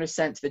southern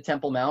ascent to the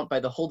Temple Mount by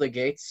the Huldah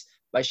Gates,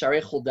 by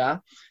Sharei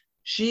Huldah.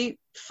 She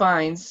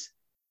finds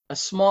a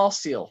small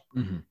seal,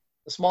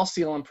 a small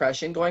seal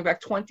impression going back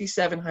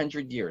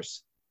 2,700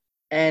 years.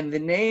 And the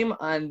name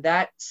on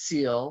that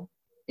seal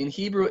in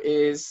Hebrew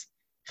is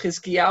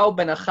Chizkiyahu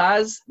ben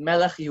Achaz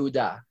Melech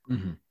Yehuda,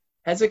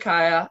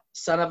 Hezekiah,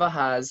 son of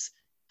Ahaz,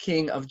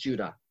 king of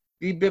Judah,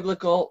 the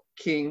biblical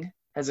king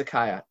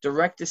Hezekiah,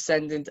 direct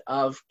descendant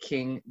of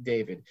King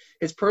David.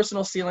 His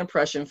personal seal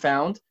impression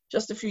found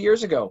just a few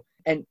years ago.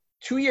 And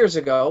 2 years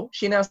ago,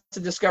 she announced the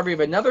discovery of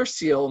another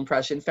seal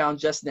impression found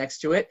just next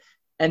to it.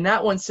 And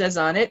that one says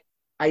on it,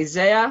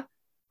 Isaiah,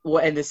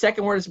 and the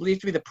second word is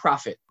believed to be the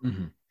prophet.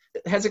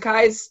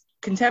 Hezekiah's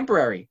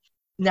contemporary.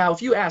 Now,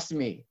 if you asked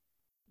me,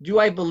 do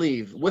I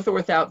believe, with or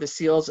without the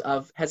seals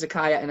of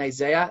Hezekiah and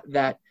Isaiah,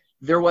 that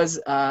there was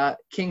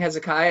King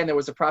Hezekiah and there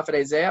was a prophet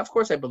Isaiah? Of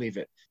course I believe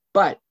it.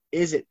 But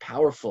is it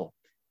powerful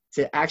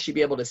to actually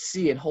be able to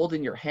see and hold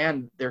in your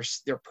hand their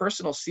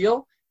personal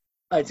seal?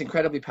 It's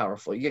incredibly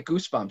powerful. You get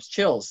goosebumps,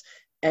 chills.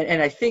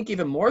 And I think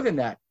even more than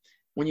that,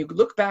 when you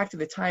look back to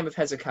the time of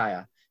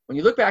Hezekiah, when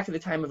you look back to the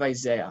time of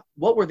Isaiah,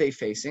 what were they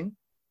facing?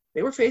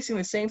 They were facing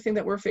the same thing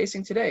that we're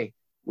facing today,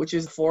 which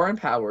is foreign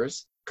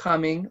powers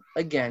coming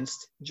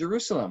against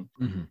Jerusalem,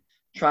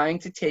 trying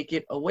to take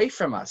it away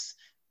from us.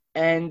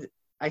 And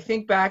I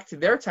think back to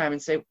their time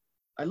and say,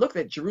 I look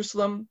at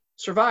Jerusalem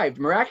survived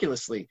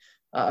miraculously,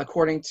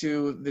 according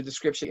to the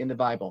description in the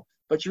Bible.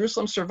 But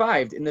Jerusalem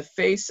survived in the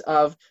face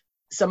of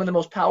some of the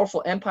most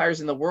powerful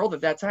empires in the world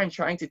at that time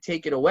trying to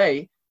take it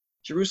away.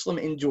 Jerusalem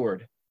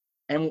endured.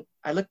 And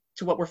I look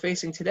to what we're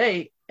facing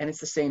today, and it's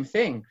the same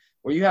thing,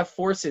 where you have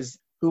forces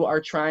who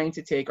are trying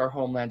to take our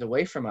homeland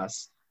away from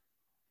us.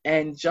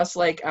 And just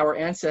like our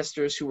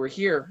ancestors who were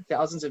here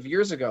thousands of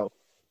years ago,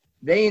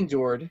 they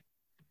endured,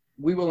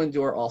 we will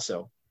endure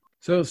also.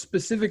 So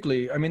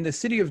specifically, I mean, the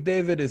city of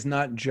David is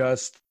not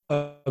just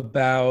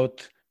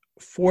about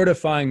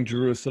fortifying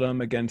Jerusalem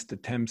against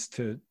attempts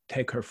to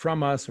take her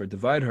from us or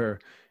divide her,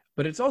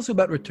 but it's also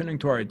about returning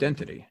to our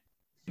identity.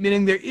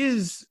 Meaning there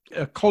is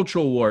a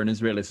cultural war in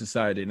Israeli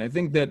society. And I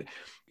think that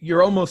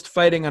you're almost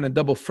fighting on a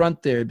double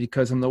front there,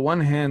 because on the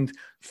one hand,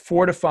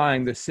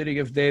 fortifying the city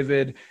of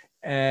David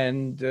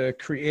and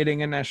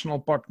creating a national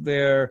park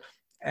there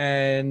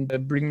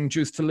and bringing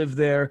Jews to live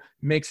there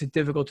makes it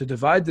difficult to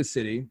divide the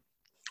city.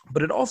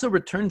 But it also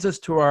returns us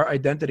to our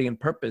identity and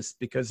purpose,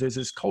 because there's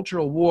this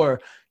cultural war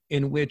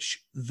in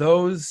which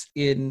those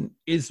in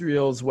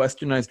Israel's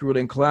westernized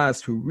ruling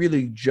class who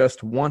really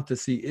just want to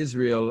see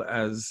Israel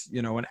as,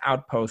 you know, an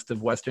outpost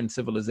of Western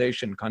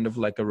civilization, kind of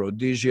like a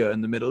Rhodesia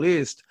in the Middle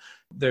East,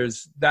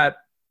 there's that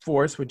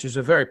force, which is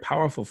a very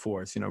powerful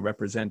force, you know,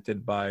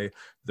 represented by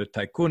the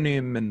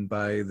Tycoonim and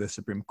by the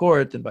Supreme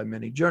Court and by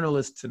many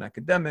journalists and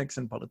academics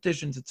and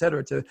politicians, et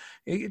cetera.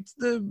 It's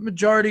the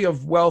majority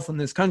of wealth in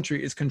this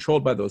country is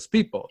controlled by those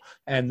people.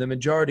 And the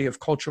majority of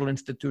cultural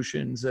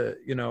institutions,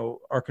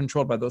 are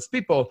controlled by those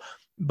people.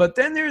 But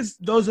then there's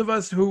those of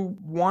us who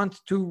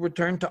want to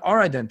return to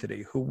our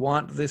identity, who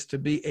want this to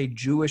be a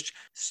Jewish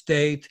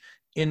state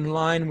in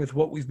line with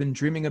what we've been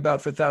dreaming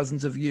about for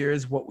thousands of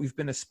years, what we've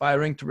been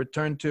aspiring to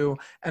return to,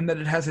 and that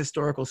it has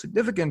historical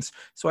significance.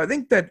 So I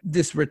think that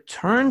this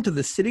return to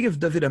the city of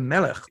David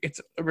HaMelech,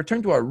 it's a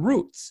return to our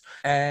roots.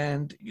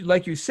 And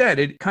like you said,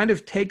 it kind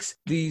of takes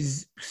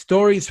these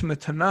stories from the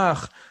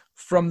Tanakh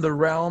from the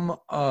realm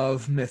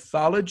of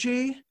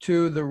mythology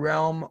to the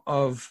realm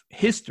of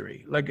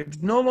history. Like,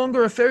 it's no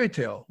longer a fairy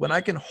tale. When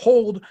I can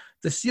hold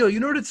the seal, you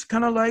know what it's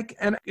kind of like?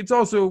 And it's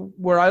also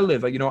where I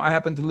live. You know, I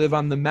happen to live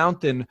on the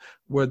mountain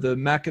where the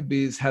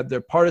Maccabees had their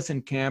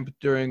partisan camp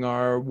during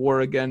our war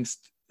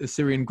against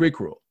Assyrian Greek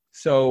rule.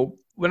 So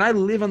when I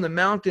live on the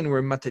mountain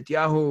where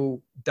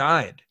Mattatyahu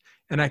died,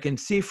 and I can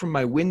see from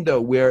my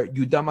window where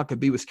Yehuda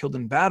Maccabee was killed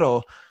in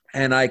battle,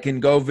 and I can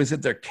go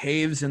visit their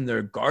caves and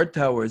their guard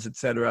towers,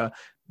 etc.,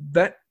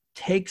 that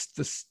takes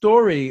the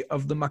story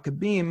of the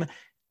Maccabees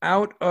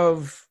out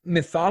of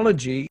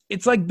mythology.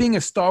 It's like being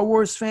a Star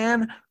Wars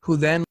fan who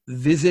then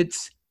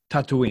visits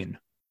Tatooine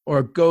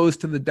or goes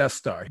to the Death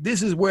Star.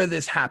 This is where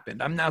this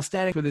happened. I'm now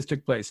standing where this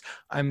took place.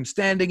 I'm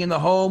standing in the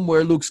home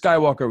where Luke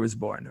Skywalker was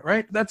born,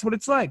 right? That's what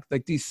it's like.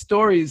 Like, these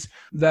stories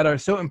that are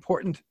so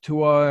important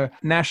to our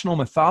national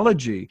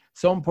mythology,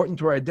 so important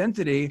to our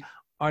identity,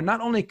 are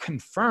not only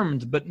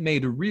confirmed, but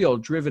made real,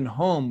 driven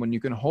home when you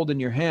can hold in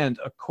your hand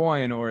a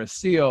coin or a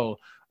seal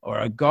or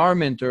a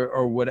garment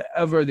or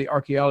whatever the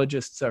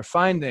archaeologists are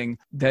finding,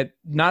 that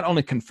not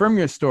only confirm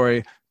your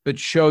story, but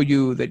show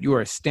you that you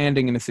are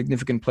standing in a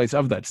significant place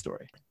of that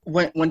story.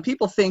 When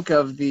people think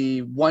of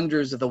the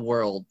wonders of the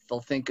world,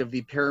 they'll think of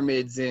the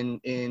pyramids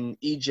in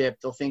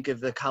Egypt, they'll think of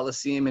the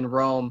Colosseum in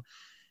Rome.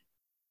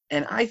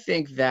 And I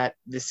think that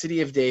the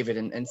city of David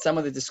and some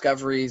of the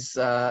discoveries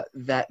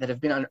that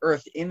have been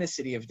unearthed in the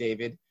city of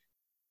David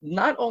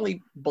not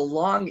only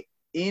belong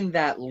in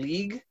that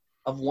league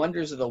of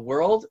wonders of the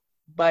world,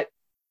 but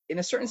in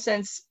a certain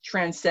sense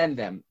transcend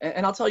them.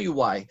 And I'll tell you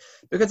why.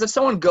 Because if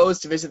someone goes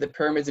to visit the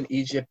pyramids in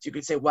Egypt, you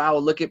could say, wow,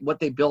 look at what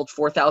they built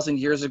 4,000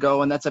 years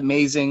ago, and that's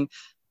amazing.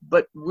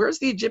 But where's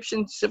the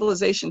Egyptian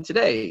civilization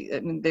today?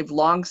 I mean, they've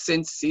long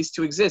since ceased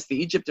to exist.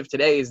 The Egypt of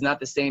today is not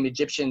the same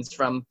Egyptians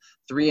from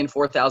 3,000 and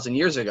 4,000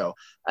 years ago.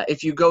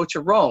 If you go to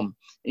Rome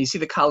and you see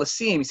the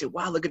Colosseum, you say,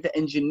 wow, look at the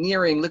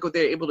engineering, look what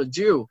they're able to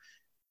do.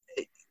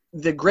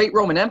 The great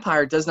Roman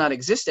Empire does not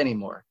exist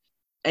anymore.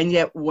 And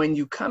yet when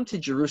you come to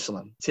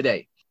Jerusalem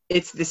today,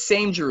 it's the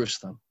same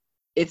Jerusalem.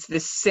 It's the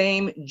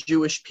same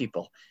Jewish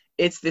people.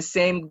 It's the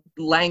same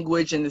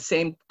language and the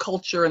same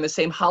culture and the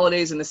same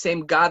holidays and the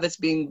same God that's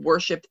being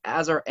worshipped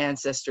as our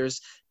ancestors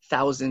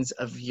thousands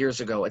of years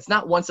ago. It's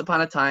not once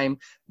upon a time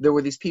there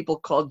were these people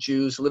called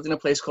Jews who lived in a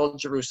place called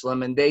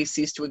Jerusalem and they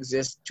ceased to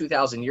exist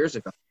 2,000 years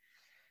ago.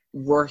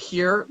 We're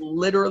here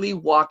literally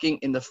walking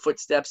in the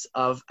footsteps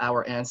of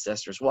our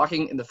ancestors,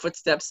 walking in the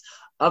footsteps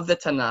of the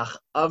Tanakh,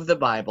 of the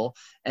Bible.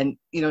 And,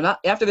 you know, not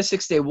after the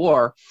 6 Day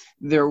War,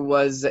 there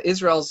was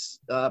Israel's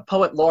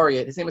poet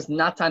laureate. His name was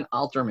Natan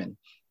Alterman.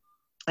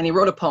 And he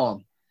wrote a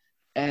poem.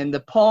 And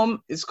the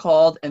poem is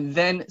called "And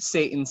Then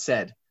Satan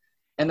Said."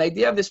 And the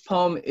idea of this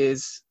poem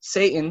is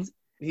Satan,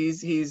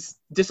 he's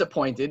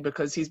disappointed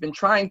because he's been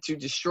trying to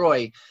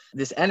destroy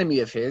this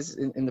enemy of his.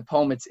 In the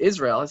poem, it's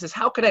Israel. He says,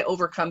 how could I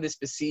overcome this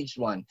besieged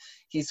one?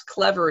 He's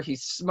clever,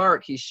 he's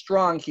smart, he's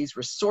strong, he's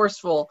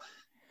resourceful,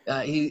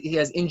 he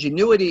has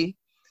ingenuity.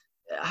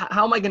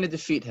 How am I going to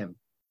defeat him?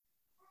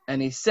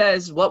 And he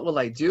says, what will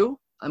I do?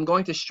 I'm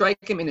going to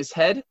strike him in his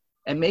head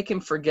and make him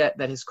forget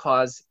that his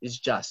cause is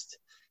just.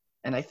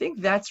 And I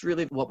think that's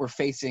really what we're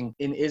facing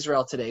in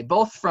Israel today,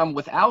 both from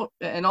without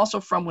and also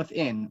from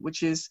within,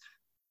 which is,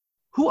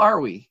 who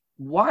are we?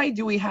 Why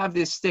do we have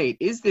this state?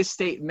 Is this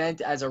state meant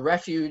as a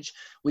refuge?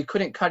 We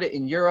couldn't cut it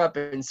in Europe,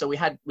 and so we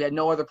had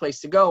no other place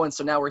to go, and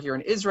so now we're here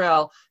in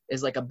Israel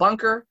as like a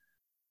bunker?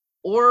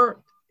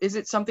 Or is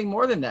it something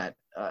more than that?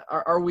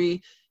 Are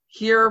we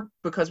here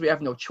because we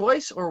have no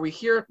choice, or are we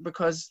here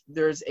because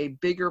there's a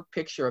bigger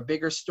picture, a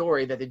bigger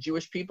story that the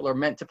Jewish people are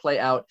meant to play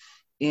out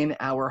in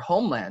our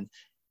homeland?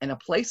 And a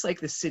place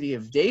like the city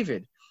of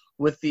David,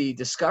 with the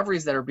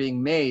discoveries that are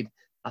being made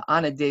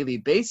on a daily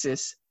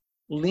basis,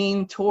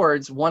 lean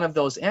towards one of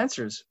those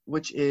answers,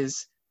 which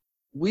is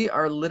we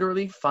are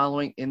literally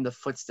following in the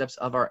footsteps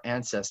of our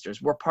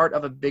ancestors. We're part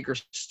of a bigger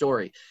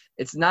story.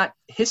 It's not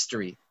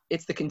history.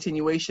 It's the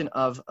continuation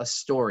of a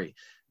story.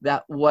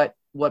 That what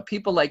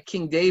people like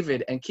King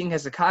David and King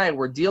Hezekiah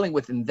were dealing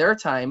with in their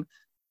time,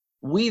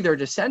 we, their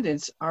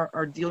descendants,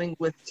 are dealing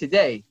with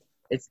today.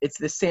 It's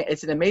the same.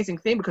 It's an amazing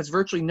thing because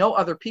virtually no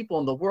other people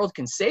in the world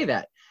can say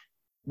that.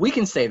 We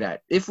can say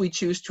that if we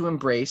choose to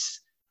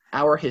embrace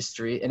our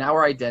history and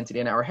our identity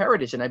and our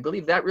heritage. And I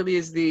believe that really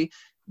is the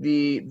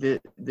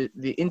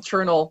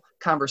internal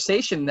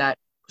conversation that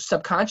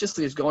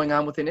subconsciously is going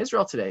on within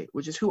Israel today,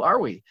 which is, who are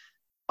we?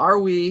 Are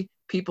we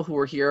people who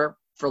are here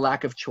for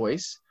lack of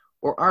choice?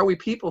 Or are we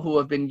people who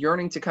have been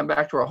yearning to come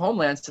back to our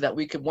homeland so that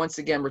we could once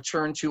again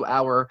return to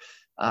our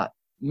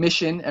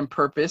mission and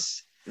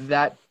purpose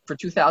that for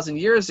 2,000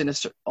 years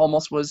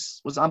almost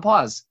was on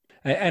pause?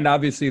 And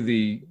obviously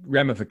the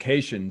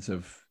ramifications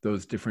of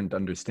those different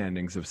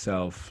understandings of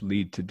self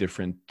lead to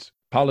different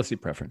policy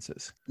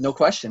preferences. No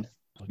question.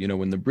 You know,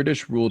 when the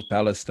British ruled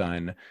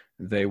Palestine,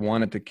 they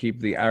wanted to keep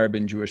the Arab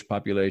and Jewish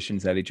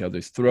populations at each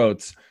other's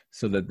throats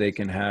so that they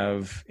can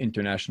have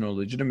international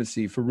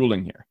legitimacy for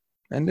ruling here.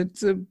 And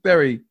it's a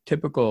very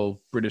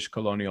typical British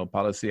colonial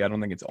policy. I don't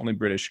think it's only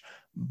British,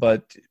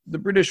 but the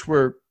British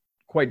were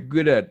quite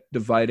good at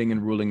dividing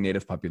and ruling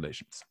native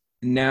populations.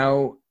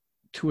 Now,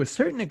 to a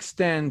certain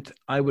extent,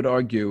 I would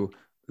argue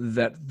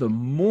that the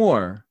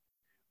more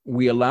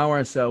we allow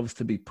ourselves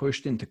to be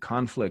pushed into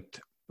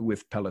conflict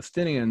with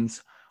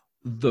Palestinians,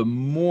 the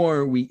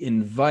more we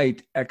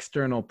invite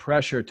external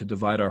pressure to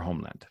divide our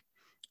homeland.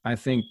 I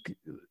think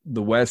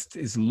the West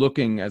is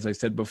looking, as I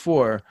said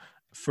before,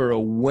 for a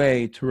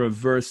way to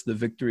reverse the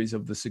victories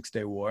of the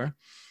Six-Day War.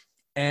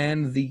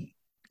 And the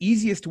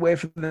easiest way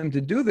for them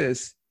to do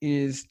this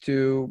is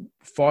to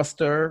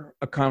foster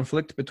a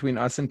conflict between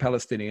us and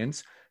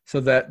Palestinians so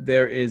that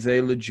there is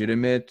a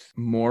legitimate,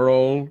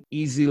 moral,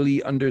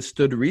 easily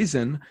understood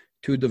reason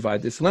to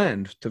divide this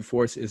land, to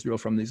force Israel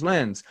from these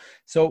lands.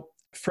 So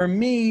for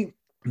me,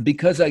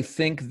 because I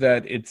think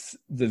that it's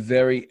the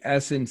very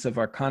essence of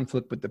our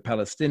conflict with the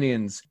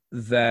Palestinians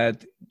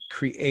that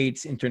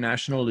creates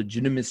international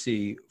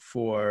legitimacy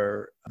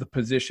for the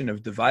position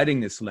of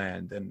dividing this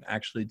land and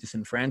actually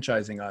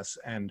disenfranchising us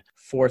and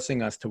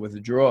forcing us to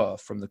withdraw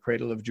from the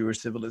cradle of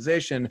Jewish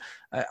civilization,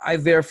 I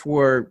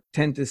therefore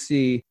tend to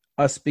see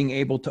us being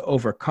able to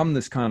overcome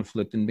this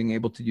conflict and being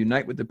able to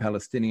unite with the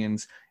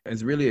Palestinians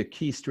as really a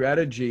key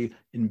strategy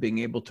in being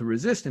able to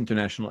resist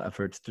international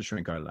efforts to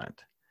shrink our land.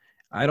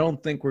 I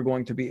don't think we're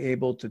going to be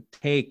able to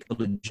take the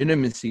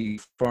legitimacy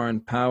of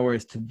foreign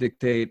powers to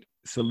dictate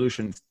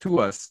solutions to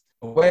us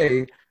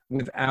away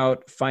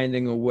without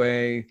finding a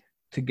way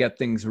to get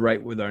things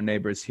right with our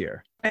neighbors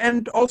here.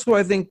 And also,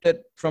 I think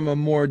that from a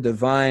more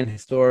divine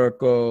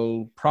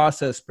historical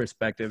process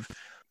perspective,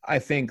 I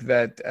think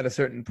that at a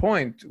certain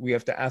point, we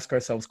have to ask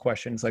ourselves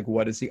questions like,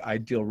 what is the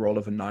ideal role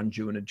of a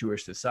non-Jew in a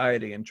Jewish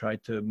society, and try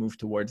to move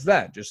towards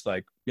that. Just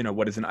like, you know,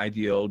 what is an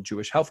ideal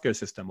Jewish healthcare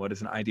system? What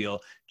is an ideal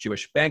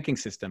Jewish banking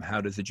system?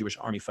 How does the Jewish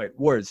army fight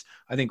wars?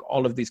 I think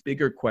all of these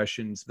bigger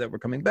questions that we're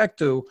coming back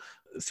to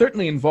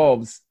certainly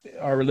involves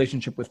our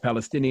relationship with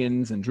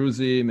Palestinians and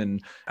Druzim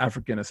and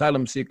African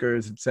asylum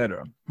seekers,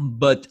 etc.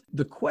 But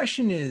the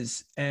question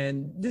is,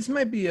 and this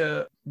might be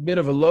a bit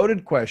of a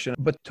loaded question,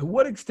 but to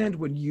what extent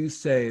would you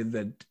say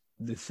that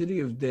the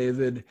city of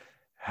David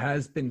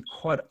has been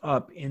caught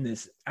up in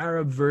this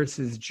Arab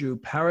versus Jew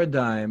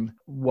paradigm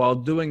while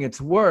doing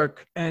its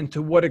work? And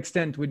to what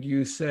extent would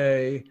you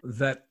say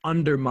that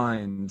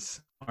undermines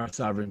our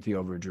sovereignty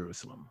over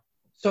Jerusalem?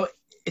 So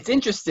it's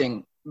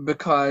interesting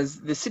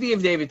because the city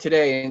of David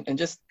today, and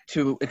just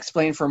to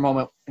explain for a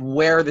moment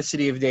where the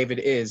city of David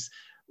is,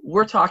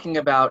 we're talking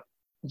about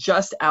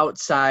just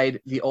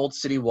outside the old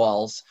city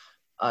walls,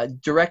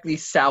 directly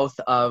south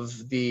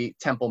of the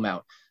Temple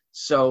Mount.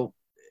 So,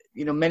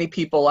 you know, many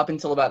people up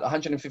until about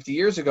 150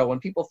 years ago, when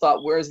people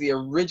thought, where's the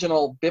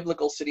original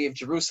biblical city of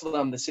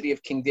Jerusalem, the city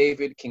of King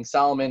David, King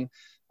Solomon,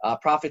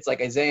 prophets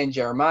like Isaiah and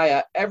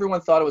Jeremiah,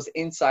 everyone thought it was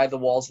inside the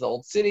walls of the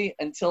old city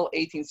until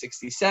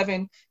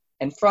 1867.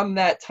 And from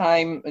that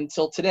time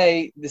until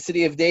today, the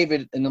city of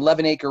David, an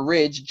 11-acre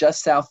ridge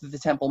just south of the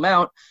Temple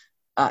Mount,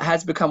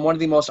 has become one of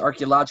the most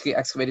archaeologically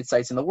excavated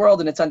sites in the world.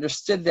 And it's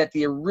understood that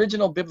the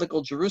original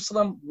biblical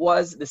Jerusalem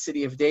was the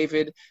city of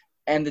David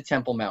and the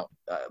Temple Mount.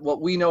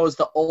 What we know as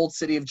the old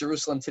city of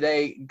Jerusalem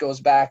today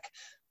goes back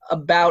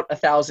about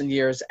 1,000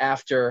 years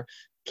after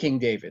King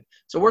David.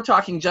 So we're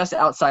talking just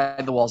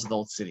outside the walls of the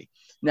old city.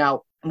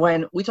 Now,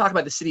 when we talk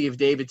about the city of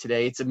David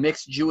today, it's a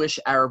mixed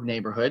Jewish-Arab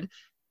neighborhood.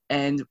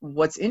 And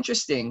what's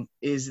interesting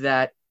is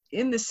that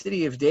in the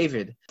city of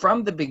David,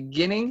 from the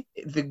beginning,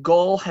 the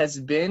goal has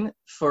been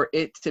for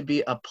it to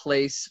be a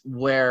place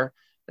where,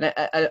 and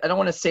I don't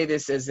want to say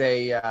this as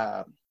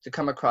to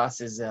come across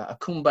as a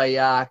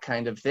kumbaya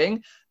kind of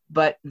thing,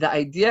 but the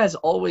idea has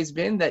always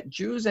been that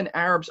Jews and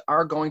Arabs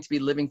are going to be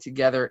living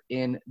together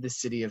in the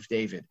city of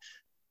David,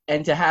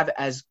 and to have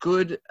as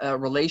good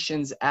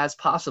relations as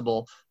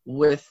possible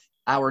with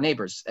our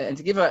neighbors. And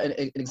to give an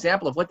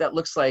example of what that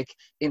looks like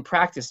in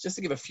practice, just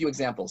to give a few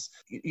examples,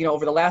 you know,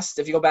 over the last,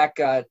 if you go back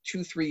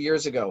 2-3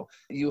 years ago,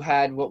 you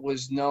had what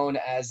was known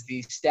as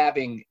the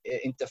stabbing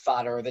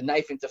intifada or the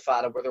knife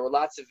intifada, where there were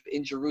lots of,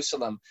 in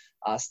Jerusalem,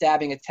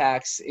 stabbing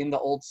attacks in the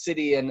old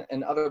city and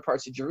other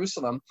parts of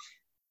Jerusalem.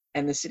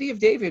 And the city of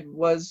David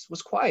was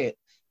quiet.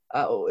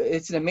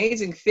 It's an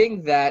amazing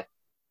thing that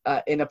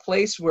in a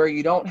place where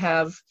you don't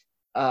have,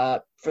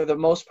 for the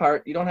most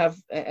part, you don't have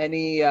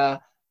any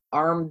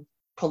armed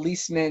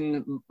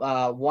policemen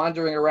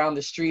wandering around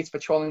the streets,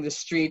 patrolling the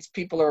streets.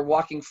 People are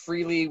walking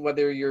freely,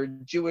 whether you're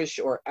Jewish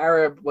or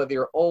Arab, whether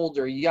you're old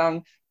or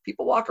young.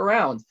 People walk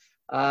around,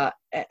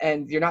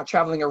 and you're not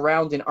traveling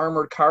around in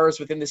armored cars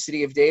within the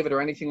city of David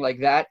or anything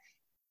like that.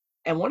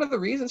 And one of the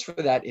reasons for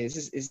that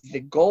is the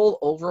goal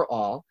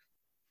overall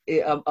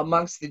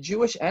amongst the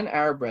Jewish and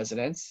Arab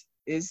residents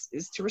is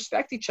to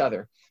respect each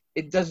other.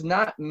 It does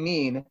not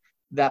mean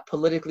that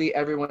politically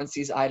everyone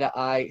sees eye to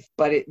eye,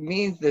 but it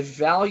means the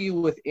value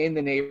within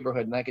the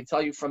neighborhood. And I can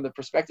tell you from the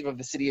perspective of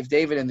the city of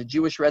David and the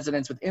Jewish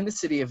residents within the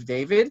city of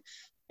David,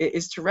 it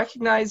is to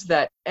recognize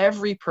that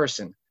every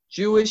person,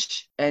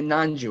 Jewish and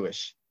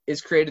non-Jewish,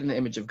 is created in the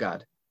image of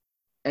God,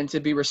 and to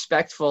be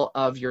respectful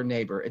of your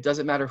neighbor. It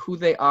doesn't matter who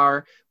they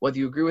are, whether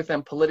you agree with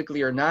them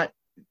politically or not,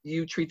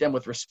 you treat them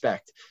with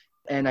respect.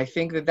 And I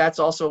think that that's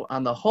also,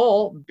 on the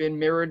whole, been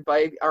mirrored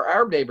by our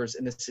Arab neighbors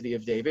in the city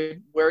of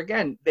David, where,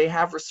 again, they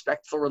have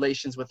respectful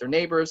relations with their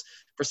neighbors.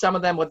 For some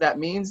of them, what that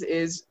means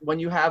is when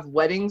you have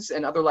weddings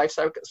and other life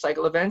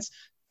cycle events,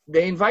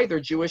 they invite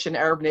their Jewish and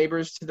Arab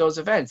neighbors to those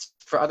events.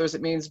 For others,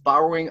 it means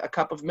borrowing a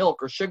cup of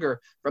milk or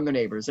sugar from their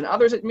neighbors. And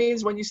others, it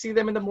means when you see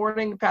them in the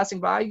morning passing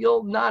by,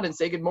 you'll nod and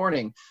say good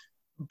morning.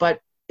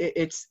 But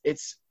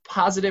it's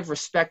positive,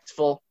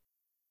 respectful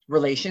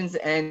relations.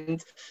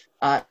 And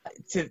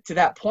to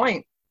that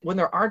point, when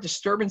there are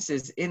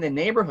disturbances in the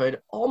neighborhood,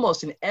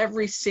 almost in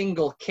every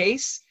single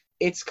case,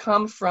 it's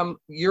come from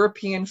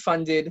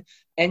European-funded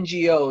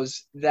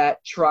NGOs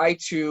that try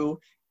to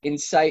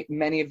incite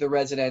many of the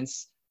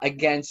residents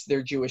against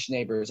their Jewish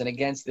neighbors and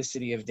against the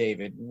city of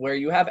David, where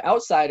you have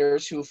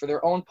outsiders who, for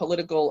their own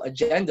political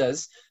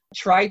agendas,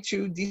 try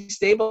to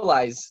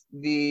destabilize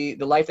the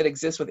life that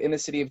exists within the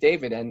city of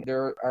David. And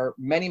there are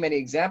many, many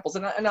examples.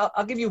 And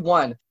I'll give you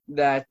one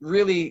that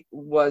really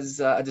was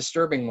a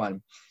disturbing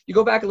one. You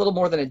go back a little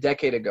more than a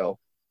decade ago,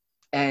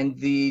 and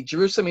the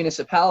Jerusalem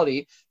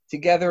municipality,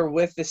 together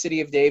with the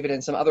city of David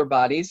and some other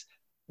bodies,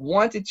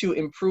 wanted to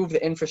improve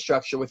the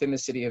infrastructure within the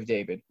city of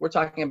David. We're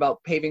talking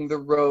about paving the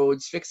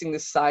roads, fixing the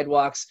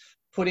sidewalks,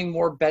 putting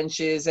more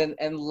benches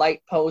and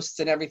light posts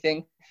and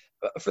everything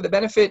for the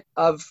benefit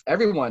of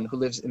everyone who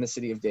lives in the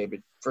city of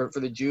David, for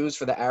the Jews,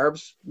 for the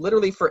Arabs,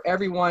 literally for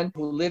everyone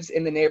who lives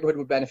in the neighborhood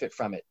would benefit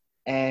from it.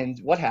 And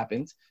what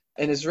happened?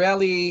 An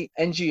Israeli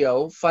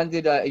NGO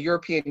funded, a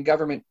European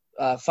government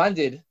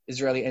funded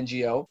Israeli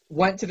NGO,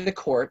 went to the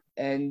court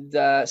and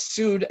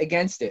sued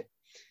against it.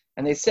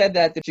 And they said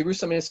that the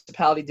Jerusalem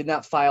municipality did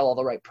not file all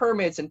the right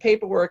permits and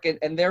paperwork,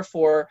 and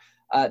therefore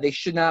they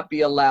should not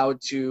be allowed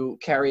to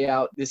carry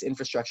out this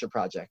infrastructure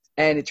project.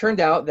 And it turned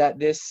out that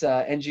this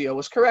NGO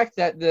was correct,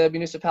 that the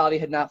municipality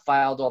had not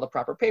filed all the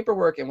proper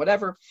paperwork and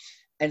whatever.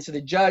 And so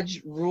the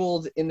judge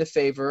ruled in the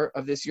favor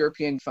of this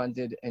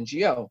European-funded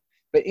NGO.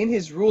 But in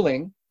his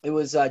ruling, it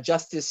was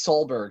Justice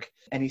Solberg.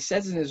 And he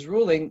says in his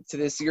ruling to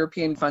this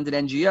European-funded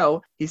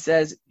NGO, he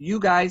says, you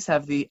guys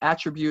have the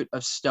attribute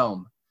of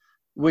stone,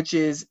 which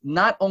is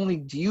not only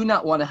do you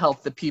not want to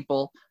help the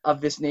people of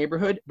this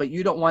neighborhood, but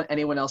you don't want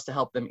anyone else to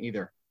help them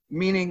either.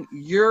 Meaning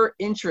your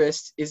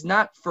interest is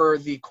not for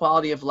the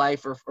quality of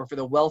life or for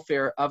the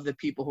welfare of the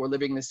people who are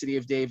living in the city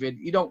of David.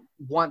 You don't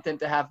want them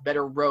to have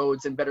better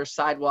roads and better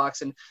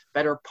sidewalks and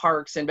better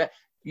parks.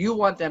 You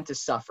want them to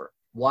suffer.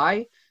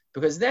 Why?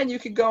 Because then you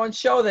could go and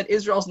show that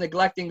Israel's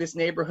neglecting this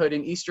neighborhood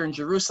in eastern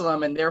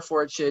Jerusalem, and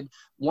therefore it should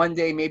one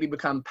day maybe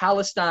become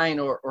Palestine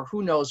or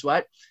who knows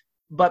what.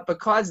 But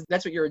because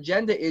that's what your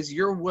agenda is,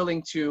 you're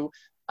willing to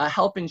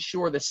help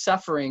ensure the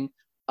suffering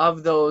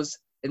of those,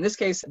 in this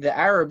case, the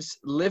Arabs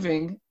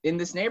living in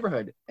this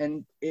neighborhood.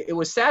 And it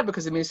was sad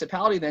because the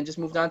municipality then just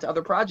moved on to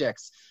other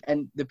projects.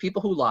 And the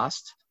people who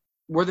lost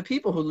were the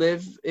people who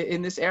live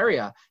in this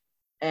area.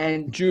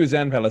 And Jews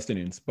and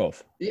Palestinians,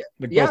 both. Yeah,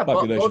 both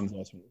populations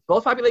lost.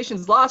 Both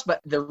populations lost,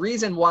 but the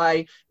reason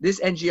why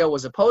this NGO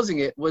was opposing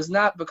it was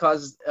not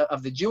because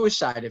of the Jewish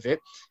side of it.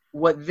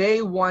 What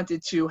they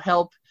wanted to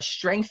help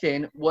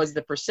strengthen was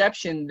the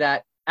perception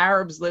that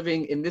Arabs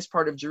living in this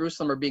part of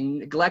Jerusalem are being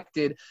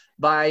neglected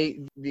by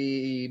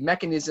the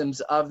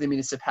mechanisms of the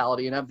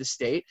municipality and of the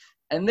state.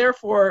 And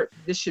therefore,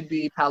 this should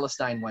be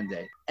Palestine one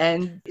day.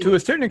 And to a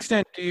certain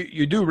extent,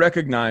 you do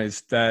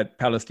recognize that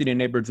Palestinian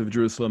neighborhoods of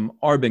Jerusalem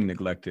are being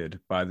neglected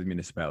by the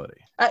municipality.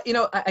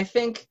 I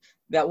think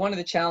that one of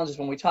the challenges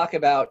when we talk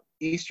about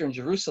Eastern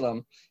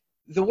Jerusalem,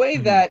 the way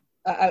that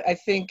I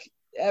think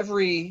I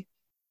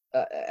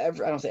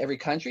don't say every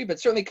country, but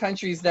certainly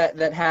countries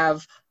that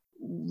have,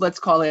 let's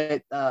call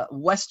it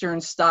Western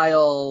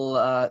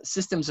style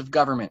systems of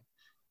government,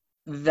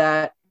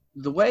 that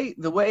the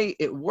way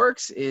it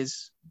works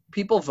is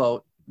people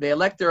vote, they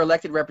elect their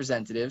elected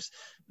representatives.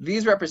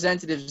 These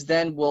representatives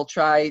then will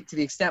try to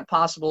the extent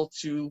possible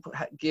to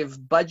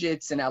give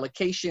budgets and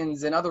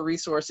allocations and other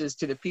resources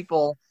to the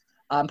people,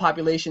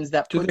 populations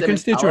that put them in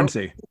power,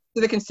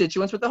 to the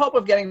constituents, with the hope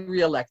of getting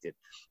reelected.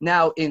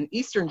 Now, in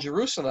Eastern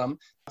Jerusalem,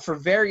 for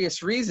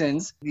various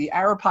reasons, the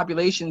Arab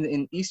population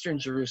in Eastern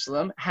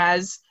Jerusalem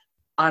has,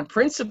 on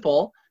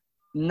principle,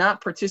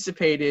 not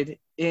participated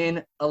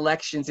in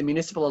elections, in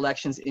municipal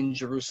elections in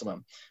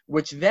Jerusalem,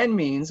 which then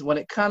means when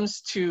it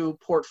comes to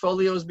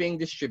portfolios being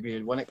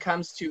distributed, when it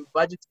comes to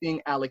budgets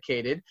being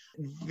allocated,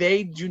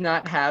 they do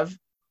not have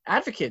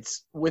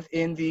advocates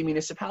within the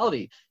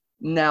municipality.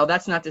 Now,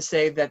 that's not to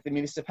say that the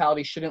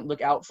municipality shouldn't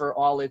look out for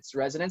all its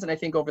residents. And I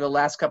think over the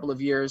last couple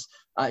of years,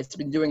 it's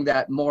been doing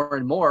that more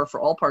and more for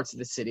all parts of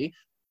the city.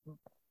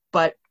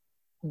 But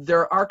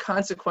there are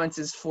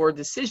consequences for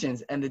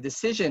decisions, and the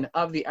decision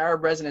of the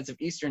Arab residents of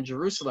Eastern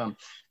Jerusalem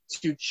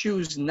to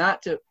choose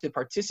not to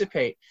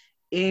participate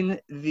in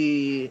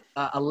the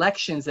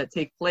elections that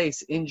take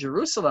place in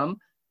Jerusalem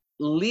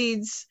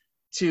leads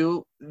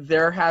to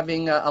their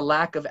having a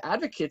lack of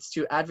advocates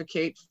to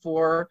advocate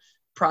for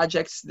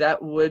projects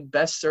that would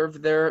best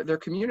serve their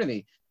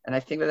community. And I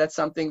think that that's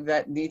something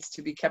that needs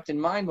to be kept in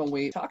mind when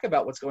we talk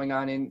about what's going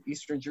on in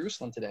Eastern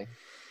Jerusalem today.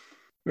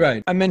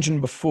 Right. I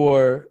mentioned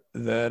before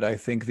that I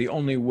think the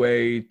only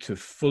way to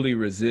fully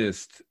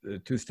resist the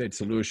two-state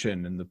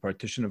solution and the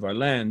partition of our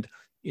land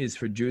is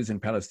for Jews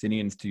and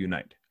Palestinians to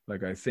unite.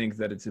 Like, I think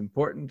that it's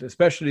important,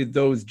 especially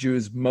those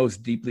Jews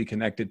most deeply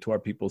connected to our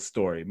people's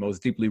story,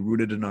 most deeply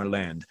rooted in our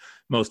land,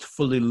 most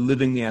fully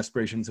living the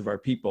aspirations of our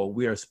people.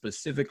 We are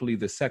specifically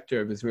the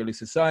sector of Israeli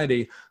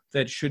society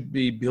that should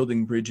be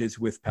building bridges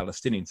with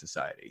Palestinian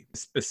society,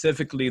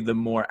 specifically the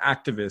more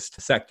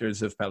activist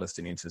sectors of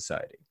Palestinian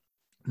society.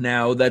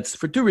 Now, that's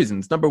for two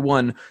reasons. Number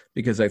one,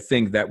 because I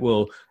think that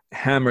will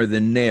hammer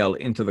the nail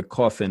into the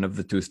coffin of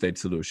the two-state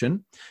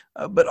solution,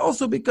 but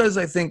also because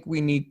I think we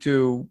need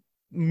to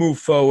move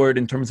forward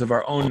in terms of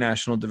our own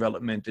national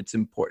development. It's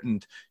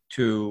important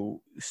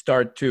to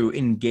start to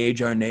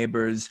engage our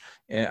neighbors.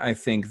 I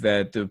think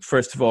that,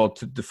 first of all,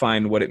 to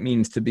define what it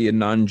means to be a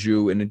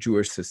non-Jew in a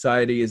Jewish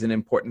society is an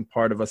important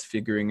part of us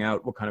figuring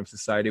out what kind of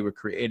society we're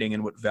creating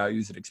and what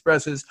values it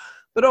expresses,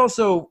 but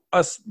also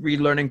us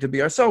relearning to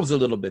be ourselves a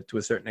little bit to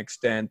a certain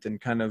extent and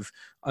kind of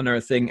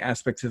unearthing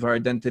aspects of our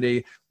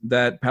identity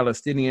that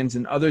Palestinians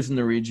and others in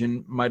the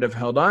region might have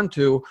held on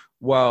to,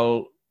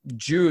 while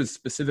Jews,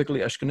 specifically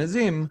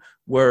Ashkenazim,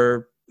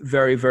 were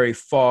very, very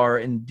far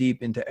and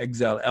deep into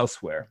exile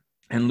elsewhere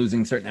and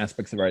losing certain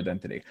aspects of our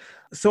identity.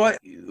 So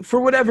for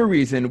whatever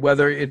reason,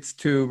 whether it's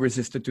to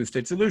resist a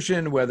two-state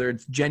solution, whether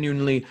it's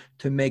genuinely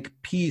to make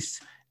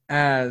peace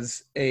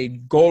as a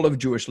goal of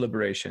Jewish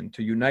liberation,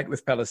 to unite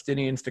with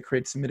Palestinians, to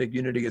create Semitic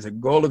unity as a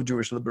goal of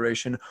Jewish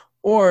liberation,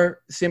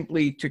 or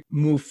simply to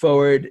move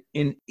forward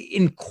in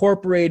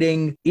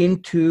incorporating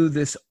into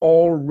this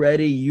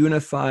already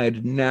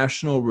unified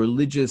national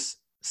religious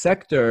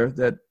sector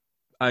that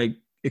I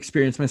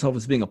experience myself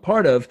as being a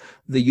part of,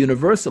 the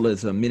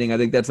universalism, meaning I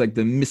think that's like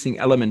the missing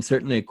element,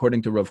 certainly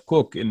according to Rav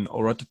Kook in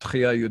Orot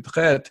Tchia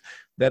Yudchet,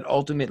 that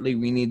ultimately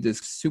we need this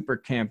super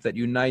camp that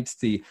unites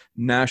the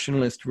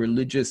nationalist,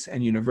 religious,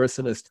 and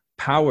universalist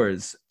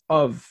powers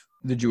of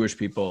the Jewish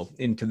people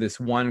into this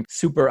one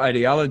super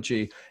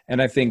ideology.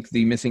 And I think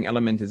the missing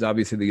element is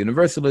obviously the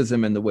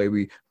universalism, and the way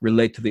we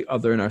relate to the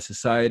other in our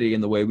society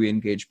and the way we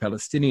engage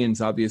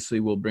Palestinians obviously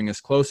will bring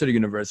us closer to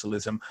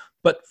universalism.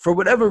 But for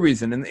whatever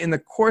reason, in the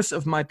course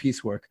of my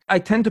peace work, I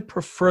tend to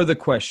prefer the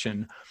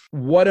question,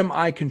 what am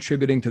I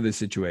contributing to this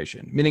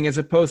situation? Meaning, as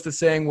opposed to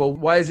saying, well,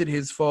 why is it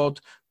his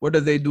fault? What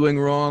are they doing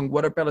wrong?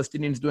 What are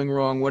Palestinians doing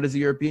wrong? What is the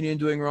European Union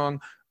doing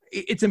wrong?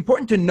 It's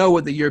important to know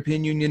what the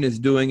European Union is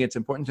doing. It's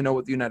important to know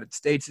what the United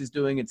States is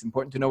doing. It's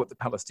important to know what the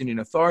Palestinian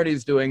Authority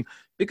is doing,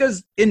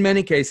 because in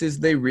many cases,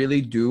 they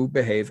really do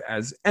behave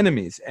as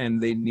enemies, and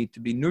they need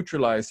to be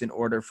neutralized in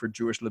order for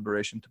Jewish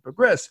liberation to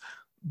progress.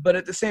 But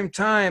at the same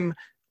time,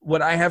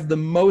 what I have the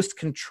most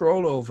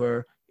control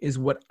over is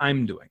what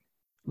I'm doing.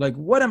 Like,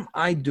 what am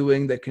I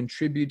doing that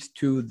contributes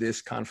to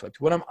this conflict?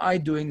 What am I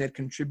doing that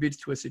contributes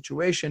to a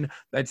situation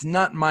that's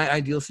not my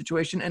ideal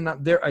situation and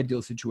not their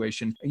ideal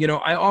situation? You know,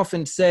 I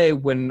often say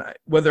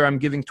whether I'm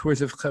giving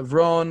tours of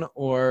Hebron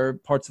or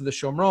parts of the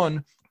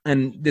Shomron,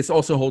 and this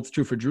also holds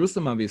true for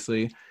Jerusalem,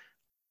 obviously,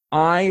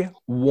 I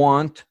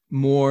want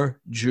more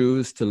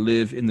Jews to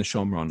live in the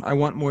Shomron. I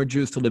want more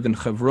Jews to live in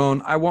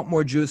Hebron. I want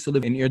more Jews to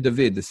live in Ir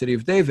David, the city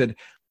of David.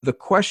 The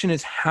question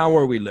is, how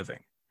are we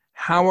living?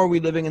 How are we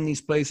living in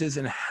these places,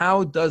 and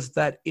how does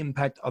that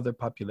impact other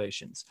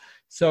populations?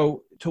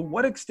 So to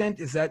what extent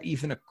is that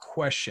even a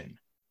question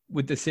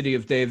with the city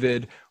of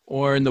David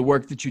or in the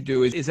work that you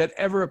do? Is that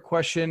ever a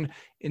question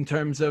in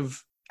terms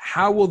of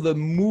how will the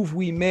move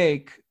we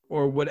make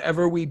or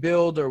whatever we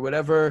build or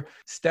whatever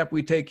step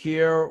we take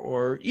here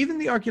or even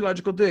the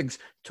archaeological digs,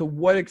 to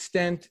what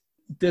extent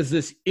does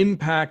this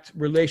impact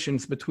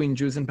relations between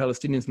Jews and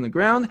Palestinians on the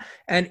ground?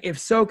 And if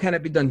so, can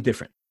it be done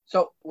different?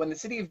 So when the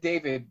city of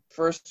David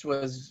first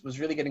was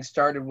really getting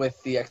started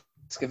with the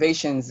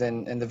excavations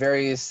and the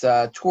various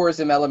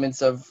tourism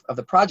elements of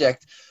the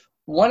project,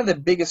 one of the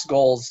biggest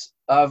goals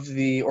of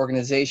the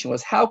organization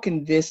was, how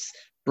can this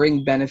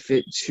bring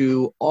benefit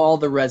to all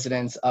the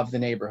residents of the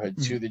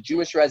neighborhood, to the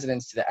Jewish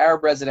residents, to the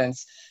Arab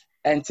residents,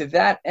 and to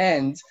that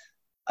end,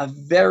 a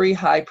very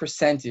high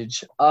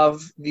percentage of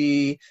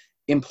the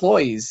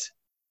employees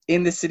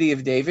in the city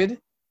of David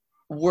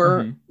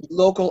were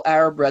local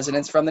Arab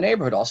residents from the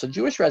neighborhood, also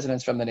Jewish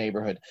residents from the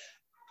neighborhood.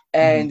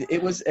 And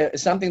it was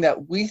something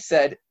that we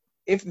said,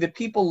 if the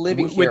people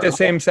living here... With the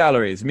same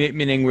salaries,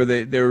 meaning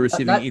they were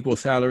receiving equal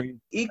salary?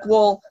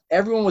 Equal,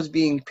 everyone was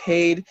being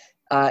paid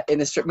in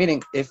a certain...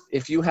 Meaning,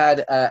 if you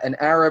had an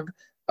Arab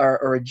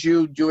or a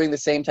Jew doing the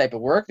same type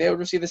of work, they would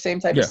receive the same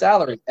type of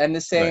salary and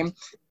the same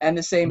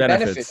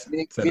benefits,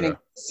 meaning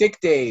sick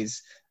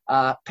days,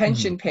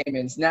 pension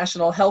payments,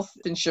 national health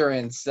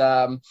insurance,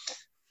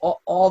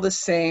 all the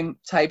same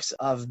types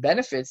of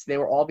benefits. They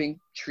were all being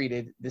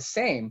treated the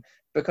same,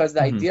 because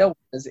the idea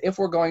was, if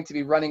we're going to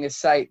be running a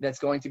site that's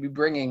going to be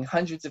bringing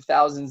hundreds of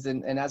thousands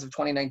and as of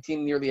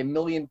 2019, nearly 1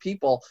 million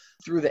people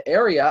through the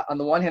area, on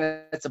the one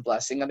hand, it's a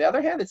blessing. On the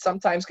other hand, it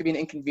sometimes could be an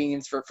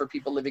inconvenience for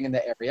people living in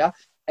the area.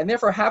 And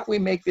therefore, how can we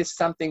make this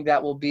something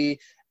that will be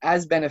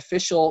as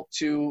beneficial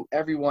to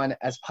everyone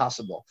as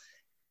possible?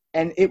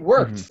 And it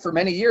worked for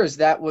many years.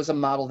 That was a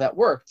model that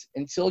worked,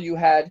 until you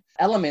had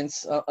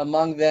elements,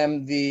 among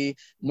them the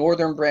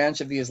northern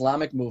branch of the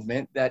Islamic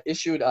movement, that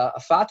issued a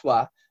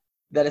fatwa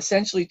that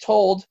essentially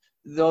told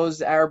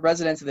those Arab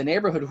residents of the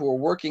neighborhood who were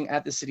working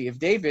at the city of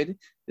David,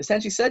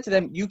 essentially said to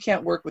them, you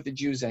can't work with the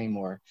Jews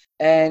anymore.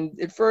 And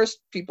at first,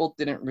 people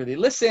didn't really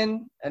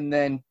listen. And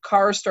then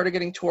cars started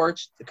getting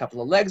torched. A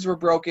couple of legs were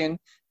broken.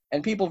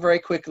 And people very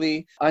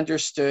quickly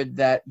understood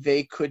that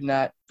they could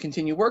not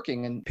continue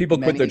working. And people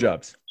quit their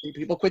jobs.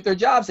 People quit their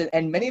jobs.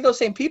 And many of those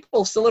same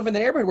people still live in the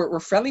neighborhood. We're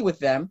friendly with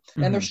them,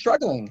 and they're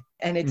struggling.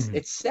 And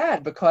it's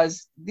sad,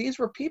 because these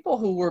were people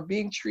who were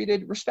being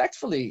treated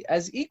respectfully,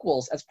 as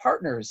equals, as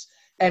partners.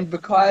 And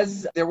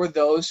because there were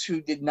those who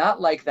did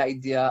not like the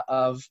idea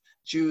of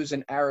Jews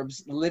and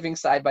Arabs living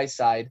side by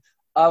side,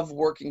 of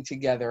working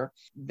together,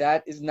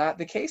 that is not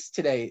the case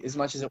today as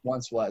much as it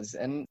once was.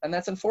 And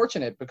that's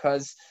unfortunate,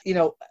 because,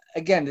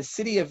 again, the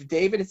city of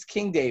David, it's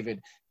King David.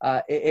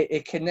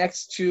 It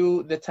connects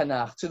to the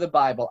Tanakh, to the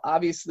Bible.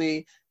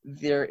 Obviously,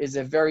 there is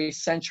a very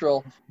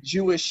central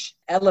Jewish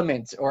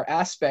element or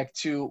aspect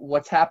to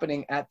what's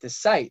happening at the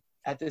site.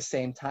 At the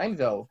same time,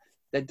 though,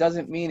 that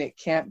doesn't mean it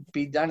can't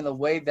be done in a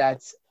way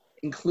that's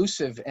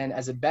inclusive and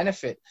as a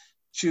benefit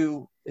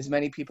to as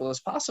many people as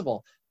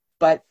possible.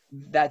 But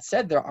that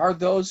said, there are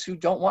those who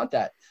don't want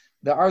that.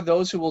 There are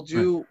those who will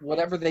do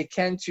whatever they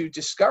can to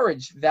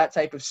discourage that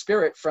type of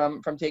spirit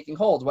from taking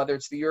hold, whether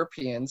it's the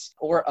Europeans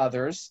or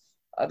others.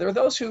 There are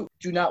those who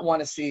do not want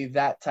to see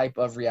that type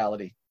of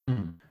reality.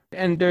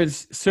 And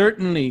there's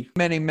certainly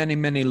many, many,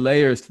 many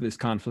layers to this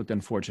conflict,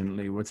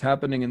 unfortunately. What's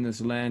happening in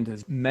this land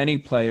has many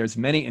players,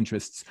 many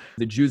interests.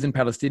 The Jews and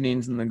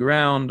Palestinians on the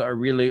ground are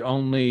really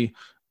only...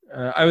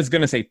 I was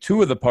going to say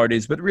two of the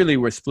parties, but really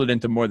we're split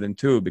into more than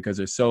two, because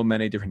there's so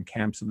many different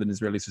camps within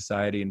Israeli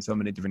society and so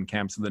many different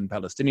camps within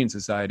Palestinian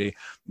society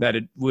that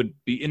it would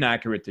be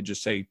inaccurate to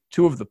just say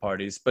two of the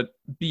parties. But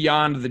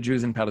beyond the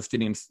Jews and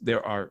Palestinians,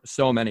 there are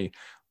so many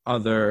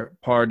other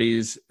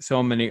parties,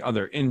 so many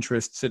other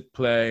interests at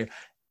play.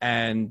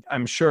 And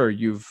I'm sure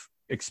you've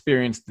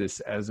experienced this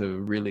as a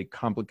really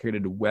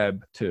complicated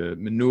web to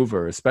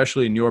maneuver,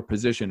 especially in your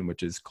position,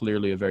 which is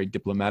clearly a very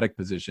diplomatic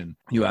position.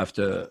 You have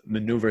to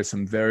maneuver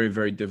some very,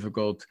 very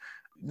difficult,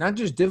 not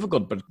just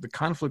difficult, but the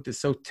conflict is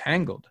so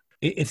tangled.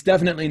 It's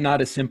definitely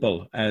not as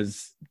simple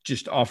as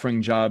just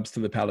offering jobs to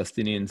the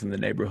Palestinians in the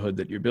neighborhood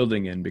that you're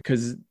building in,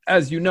 because,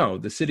 as you know,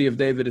 the city of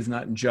David is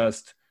not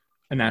just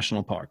a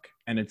national park,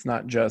 and it's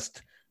not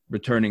just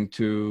returning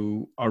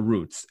to our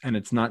roots, and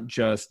it's not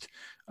just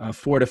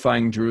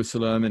fortifying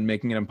Jerusalem and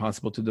making it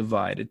impossible to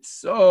divide. It's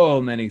so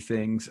many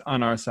things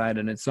on our side,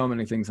 and it's so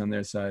many things on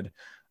their side,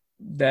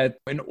 that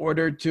in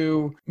order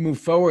to move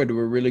forward,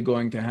 we're really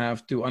going to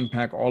have to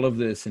unpack all of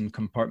this and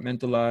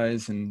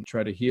compartmentalize and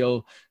try to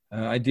heal,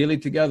 ideally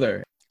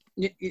together.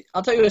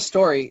 I'll tell you a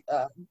story.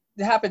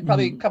 It happened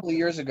probably a couple of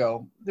years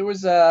ago. There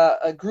was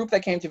a group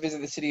that came to visit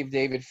the city of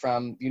David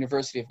from the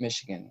University of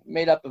Michigan,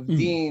 made up of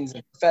deans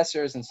and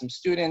professors and some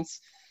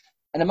students.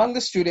 And among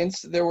the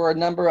students, there were a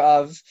number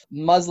of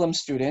Muslim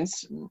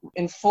students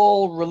in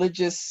full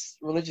religious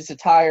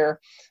attire.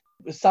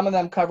 Some of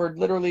them covered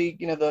literally,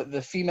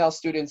 the female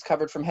students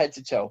covered from head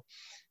to toe.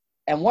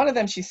 And one of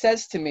them, she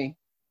says to me,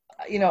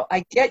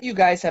 I get you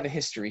guys have a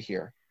history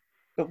here,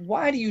 but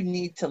why do you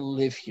need to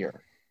live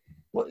here?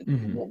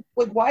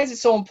 Why is it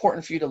so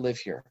important for you to live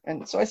here?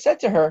 And so I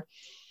said to her,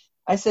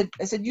 I said,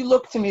 you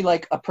look to me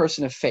like a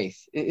person of faith.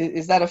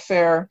 Is that a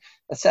fair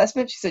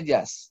assessment? She said,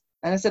 yes.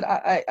 And I said,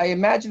 I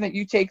imagine that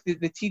you take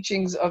the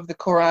teachings of the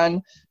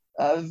Quran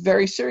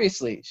very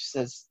seriously. She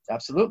says,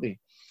 absolutely.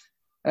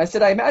 And I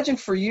said, I imagine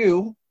for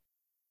you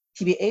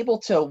to be able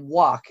to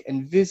walk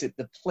and visit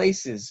the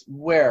places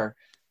where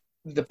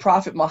the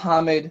Prophet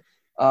Muhammad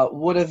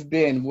would have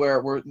been,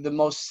 where the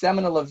most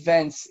seminal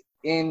events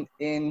in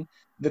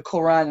the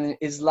Quran and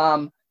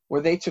Islam,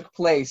 where they took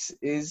place,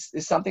 is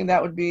something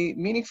that would be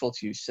meaningful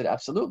to you. She said,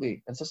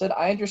 absolutely. And so I said,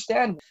 I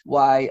understand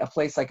why a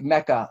place like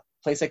Mecca,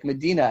 place like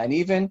Medina, and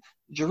even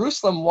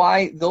Jerusalem,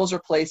 why those are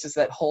places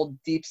that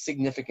hold deep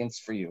significance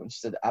for you. And she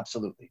said,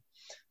 absolutely.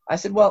 I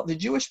said, well, the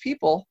Jewish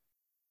people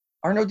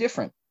are no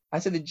different. I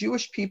said, the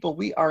Jewish people,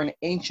 we are an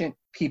ancient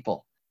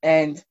people.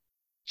 And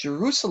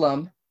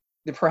Jerusalem,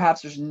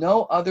 perhaps there's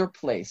no other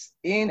place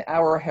in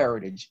our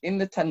heritage, in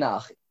the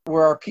Tanakh,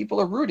 where our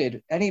people are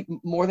rooted any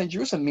more than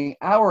Jerusalem, meaning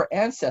our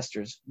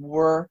ancestors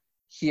were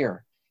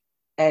here.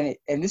 And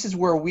this is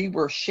where we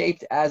were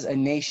shaped as a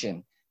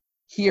nation,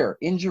 here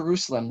in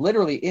Jerusalem,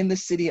 literally in the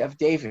city of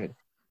David.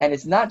 And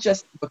it's not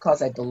just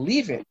because I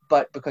believe it,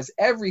 but because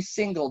every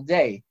single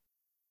day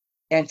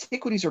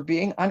antiquities are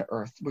being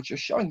unearthed, which are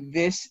showing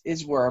this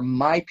is where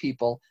my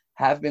people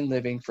have been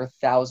living for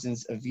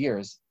thousands of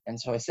years. And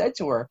so I said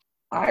to her,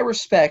 I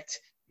respect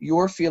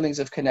your feelings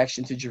of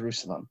connection to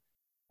Jerusalem.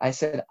 I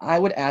said, I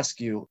would ask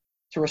you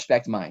to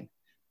respect mine.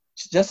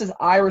 Just as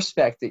I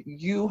respect that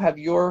you have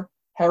your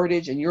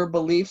heritage and your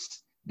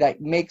beliefs that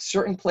make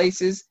certain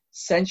places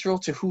central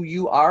to who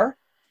you are,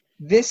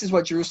 this is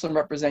what Jerusalem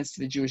represents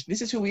to the Jewish.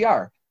 This is who we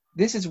are.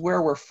 This is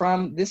where we're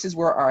from. This is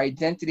where our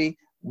identity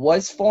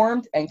was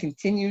formed and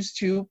continues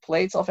to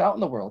play itself out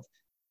in the world.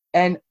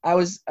 And I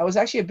was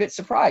actually a bit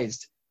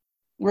surprised,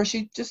 where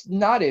she just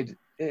nodded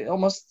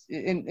almost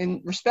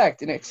in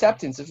respect and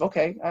acceptance of,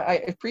 okay, I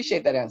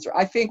appreciate that answer.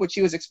 I think what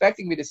she was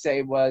expecting me to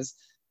say was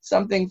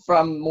something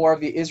from more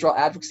of the Israel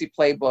advocacy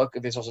playbook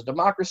of Israel's a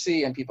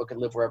democracy and people can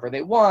live wherever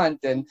they want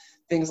and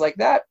things like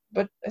that.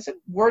 But I said,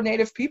 we're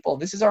native people.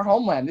 This is our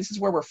homeland. This is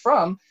where we're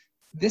from.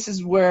 This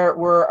is where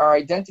our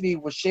identity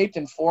was shaped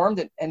and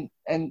formed. And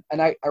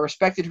I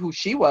respected who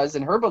she was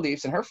and her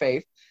beliefs and her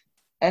faith.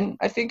 And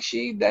I think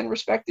she then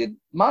respected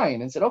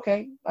mine and said,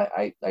 okay,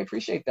 I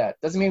appreciate that.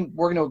 Doesn't mean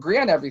we're going to agree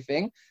on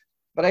everything.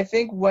 But I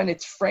think when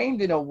it's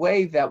framed in a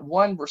way that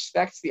one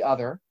respects the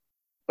other,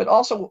 but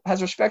also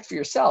has respect for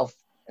yourself,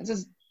 and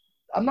says,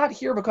 I'm not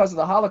here because of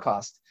the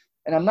Holocaust,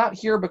 and I'm not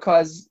here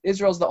because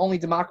Israel's the only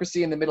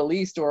democracy in the Middle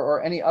East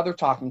or any other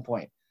talking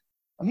point.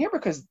 I'm here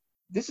because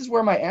this is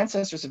where my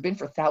ancestors have been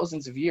for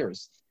thousands of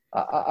years.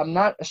 I'm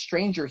not a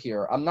stranger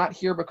here. I'm not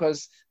here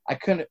because I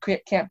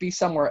can't be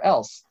somewhere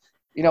else.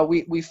 You know,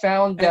 we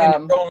found...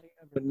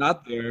 But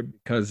not there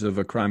because of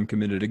a crime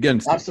committed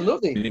against you.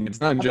 Absolutely. Meaning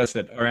it's not just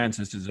that our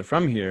ancestors are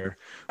from here.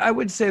 I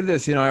would say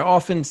this, I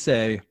often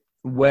say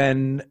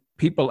when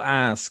people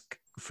ask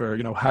for,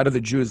 how do the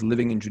Jews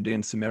living in Judea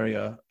and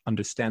Samaria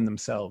understand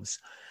themselves?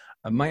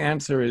 My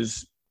answer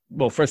is,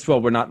 well, first of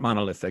all, we're not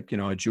monolithic.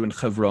 A Jew in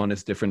Hebron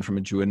is different from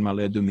a Jew in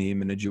Ma'ale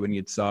Adumim, and a Jew in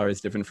Yitzhar is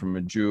different from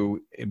a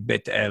Jew in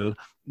Bet El.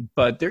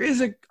 But there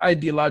is an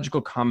ideological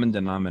common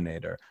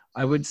denominator.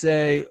 I would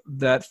say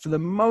that for the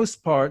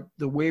most part,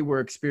 the way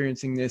we're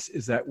experiencing this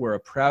is that we're a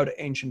proud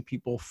ancient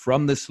people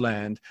from this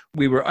land.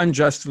 We were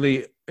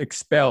unjustly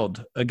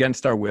expelled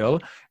against our will.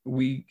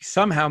 We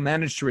somehow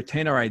managed to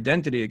retain our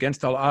identity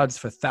against all odds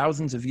for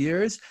thousands of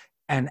years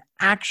and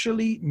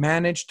actually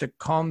managed to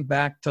come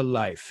back to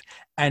life.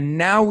 And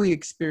now we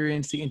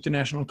experience the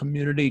international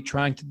community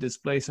trying to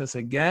displace us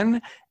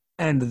again.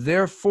 And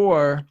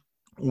therefore,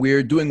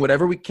 we're doing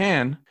whatever we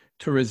can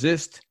to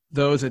resist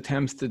those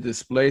attempts to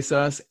displace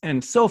us.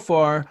 And so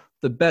far,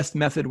 the best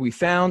method we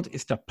found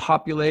is to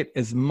populate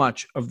as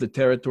much of the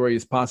territory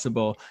as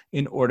possible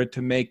in order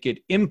to make it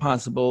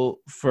impossible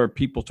for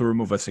people to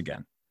remove us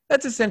again.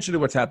 That's essentially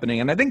what's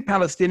happening. And I think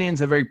Palestinians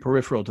are very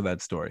peripheral to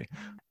that story.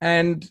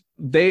 And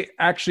they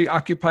actually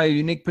occupy a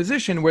unique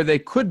position where they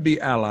could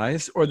be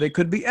allies or they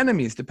could be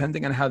enemies,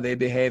 depending on how they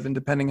behave and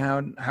depending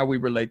on how we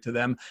relate to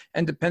them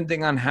and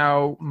depending on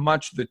how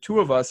much the two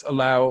of us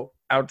allow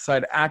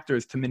outside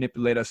actors to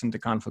manipulate us into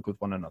conflict with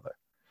one another.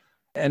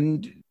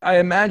 And I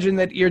imagine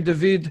that Ir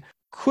David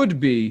could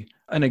be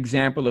an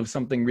example of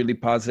something really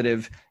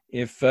positive.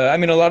 If a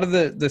lot of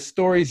the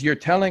stories you're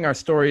telling are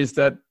stories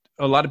that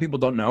a lot of people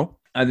don't know.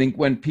 I think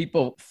when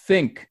people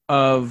think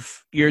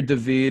of Ir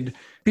David,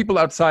 people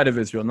outside of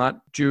Israel,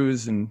 not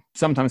Jews and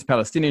sometimes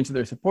Palestinians and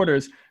their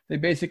supporters, they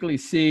basically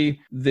see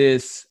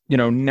this,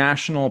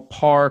 national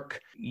park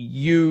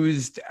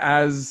used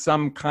as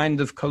some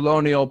kind of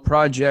colonial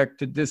project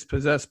to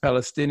dispossess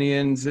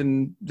Palestinians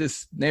in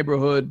this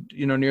neighborhood,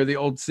 near the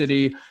old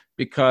city,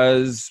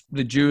 because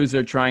the Jews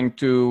are trying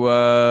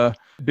to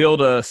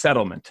build a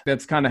settlement.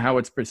 That's kind of how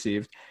it's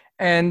perceived.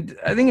 And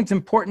I think it's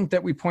important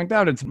that we point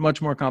out it's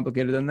much more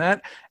complicated than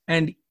that.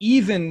 And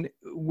even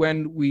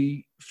when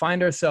we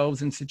find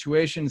ourselves in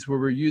situations where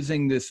we're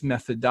using this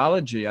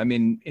methodology,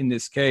 in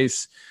this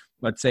case,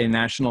 let's say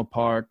national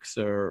parks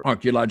or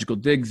archaeological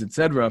digs,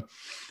 etc.,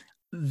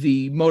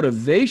 the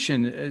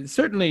motivation,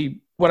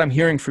 certainly what I'm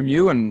hearing from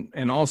you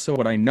and also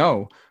what I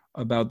know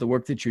about the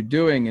work that you're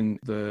doing and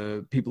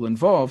the people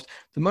involved,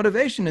 the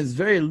motivation has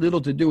very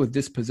little to do with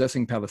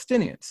dispossessing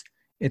Palestinians.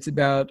 It's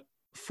about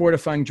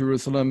fortifying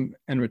Jerusalem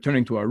and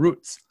returning to our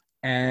roots.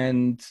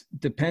 And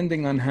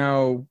depending on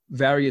how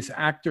various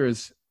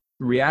actors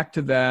react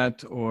to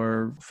that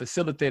or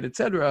facilitate,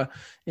 etc.,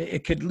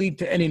 it could lead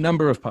to any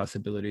number of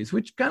possibilities,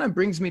 which kind of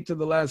brings me to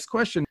the last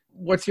question.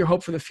 What's your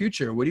hope for the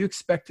future? What do you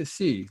expect to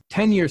see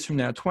 10 years from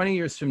now, 20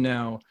 years from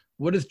now?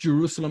 What does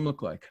Jerusalem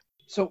look like?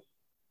 So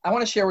I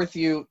want to share with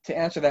you, to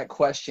answer that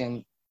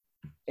question,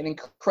 an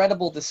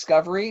incredible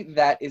discovery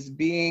that is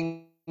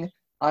being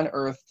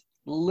unearthed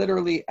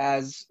literally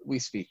as we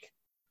speak.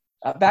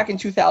 Back in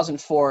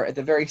 2004, at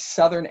the very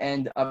southern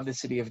end of the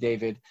city of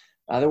David,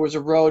 there was a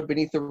road.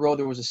 Beneath the road,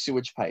 there was a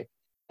sewage pipe.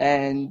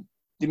 And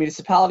the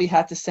municipality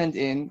had to send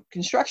in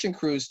construction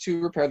crews to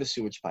repair the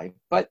sewage pipe.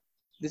 But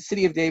the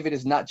city of David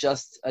is not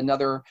just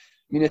another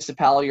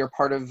municipality or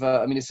part of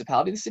a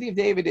municipality. The city of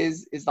David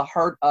is the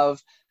heart of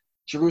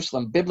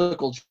Jerusalem,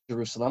 biblical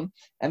Jerusalem.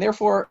 And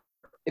therefore,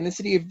 in the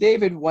city of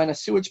David, when a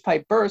sewage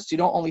pipe bursts, you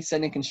don't only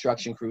send in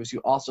construction crews, you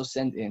also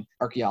send in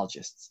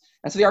archaeologists.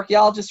 And so the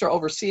archaeologists are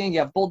overseeing, you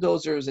have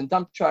bulldozers and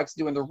dump trucks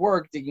doing their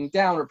work, digging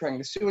down, repairing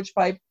the sewage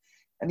pipe.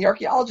 And the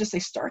archaeologists, they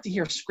start to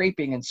hear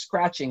scraping and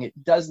scratching. It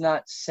does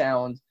not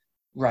sound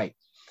right.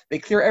 They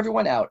clear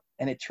everyone out,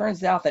 and it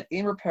turns out that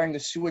in repairing the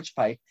sewage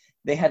pipe,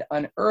 they had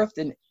unearthed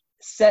a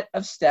set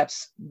of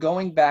steps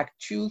going back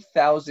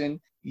 2,000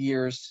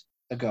 years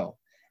ago.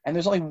 And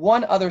there's only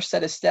one other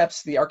set of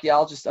steps the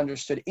archaeologists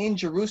understood in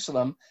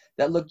Jerusalem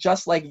that look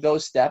just like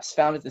those steps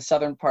found at the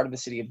southern part of the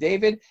city of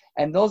David.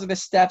 And those are the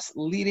steps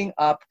leading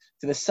up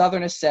to the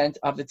southern ascent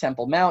of the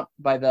Temple Mount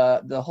by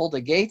the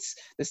Hulda Gates,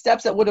 the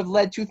steps that would have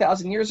led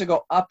 2,000 years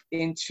ago up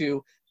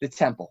into the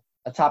temple,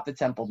 atop the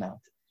Temple Mount.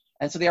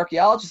 And so the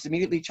archaeologists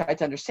immediately tried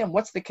to understand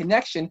what's the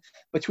connection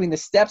between the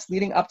steps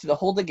leading up to the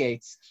Hulda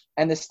Gates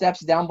and the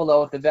steps down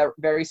below at the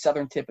very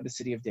southern tip of the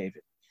city of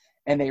David.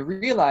 And they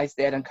realized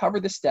they had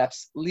uncovered the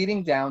steps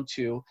leading down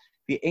to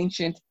the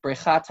ancient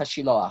Brechat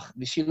HaShiloach,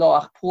 the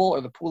Shiloach pool or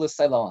the pool of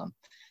Siloam.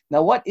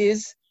 Now, what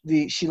is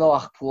the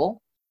Shiloach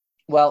pool?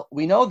 Well,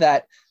 we know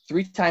that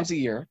 3 times a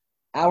year,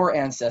 our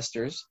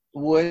ancestors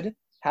would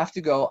have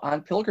to go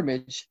on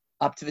pilgrimage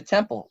up to the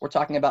temple. We're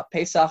talking about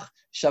Pesach,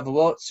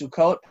 Shavuot,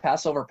 Sukkot,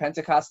 Passover,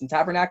 Pentecost, and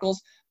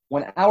Tabernacles,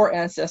 when our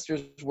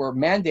ancestors were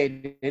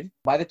mandated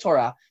by the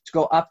Torah to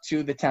go up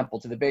to the temple,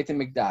 to the Beit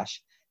HaMikdash.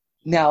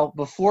 Now,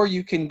 before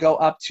you can go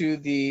up to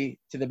the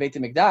Beit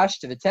HaMikdash,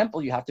 to the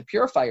temple, you have to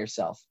purify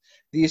yourself.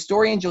 The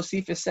historian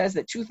Josephus says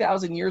that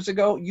 2,000 years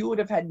ago, you would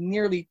have had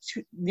nearly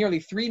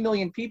 3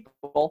 million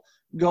people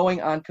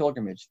going on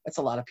pilgrimage. That's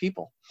a lot of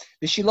people.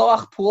 The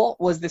Shiloach pool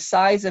was the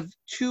size of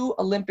 2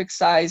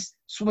 Olympic-sized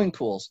swimming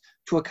pools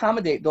to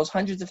accommodate those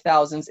hundreds of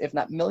thousands, if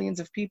not millions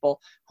of people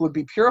who would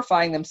be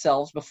purifying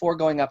themselves before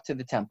going up to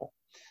the temple.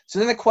 So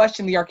then the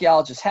question the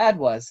archaeologists had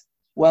was,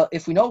 well,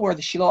 if we know where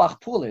the Shiloach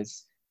pool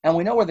is, and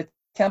we know where the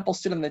temple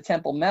stood on the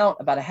Temple Mount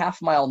about a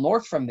half mile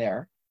north from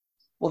there,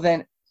 well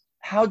then,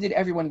 how did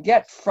everyone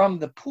get from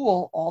the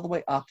pool all the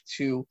way up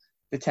to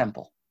the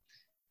temple?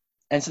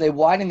 And so they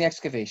widened the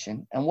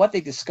excavation, and what they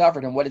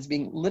discovered, and what is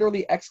being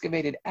literally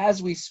excavated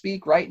as we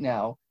speak right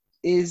now,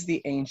 is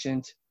the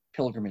ancient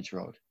pilgrimage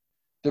road.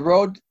 The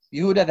road,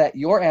 Yehuda, that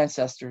your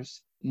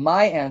ancestors,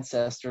 my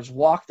ancestors,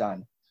 walked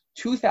on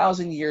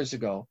 2,000 years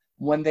ago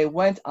when they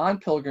went on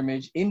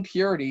pilgrimage in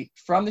purity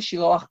from the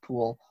Shiloach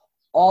pool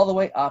all the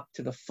way up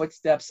to the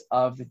footsteps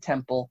of the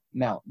Temple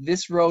Mount.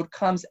 This road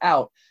comes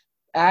out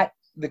at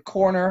the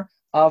corner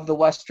of the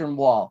Western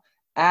Wall,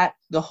 at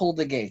the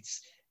Hulda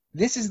Gates.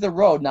 This is the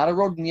road, not a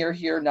road near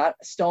here, not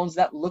stones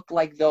that look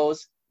like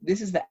those.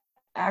 This is the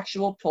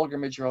actual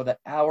pilgrimage road that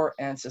our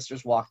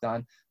ancestors walked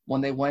on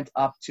when they went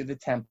up to the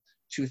temple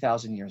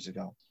 2,000 years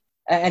ago.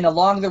 And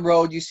along the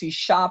road, you see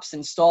shops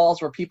and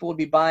stalls where people would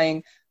be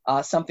buying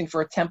something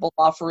for a temple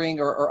offering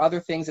or other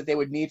things that they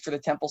would need for the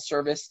temple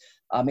service,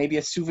 maybe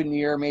a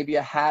souvenir, maybe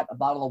a hat, a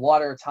bottle of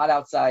water. It's hot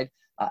outside.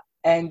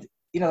 And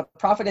the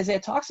prophet Isaiah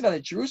talks about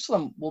it.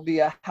 Jerusalem will be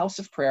a house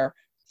of prayer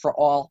for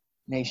all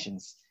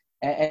nations.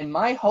 And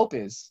my hope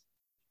is,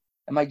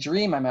 and my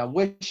dream, and my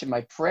wish, and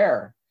my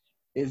prayer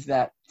is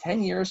that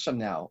 10 years from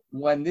now,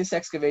 when this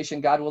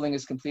excavation, God willing,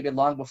 is completed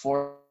long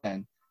before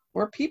then,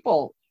 where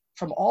people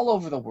from all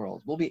over the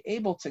world will be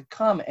able to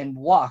come and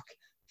walk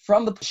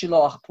from the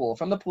Shiloach pool,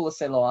 from the pool of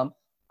Siloam,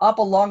 up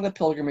along the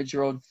pilgrimage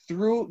road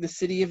through the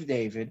city of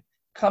David,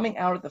 coming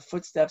out at the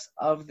footsteps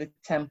of the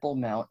Temple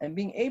Mount and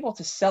being able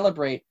to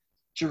celebrate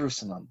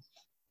Jerusalem.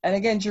 And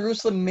again,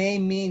 Jerusalem may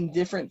mean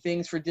different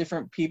things for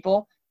different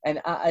people. And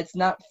it's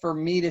not for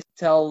me to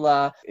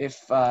tell if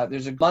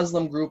there's a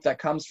Muslim group that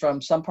comes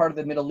from some part of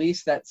the Middle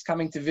East that's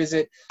coming to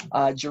visit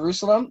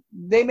Jerusalem.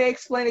 They may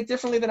explain it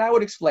differently than I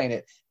would explain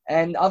it.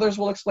 And others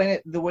will explain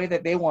it the way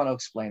that they want to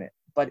explain it.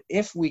 But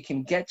if we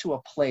can get to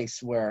a place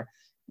where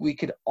we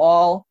could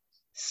all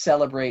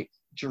celebrate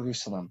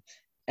Jerusalem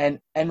and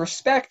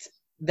respect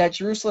that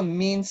Jerusalem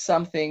means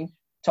something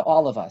to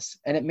all of us.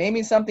 And it may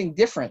mean something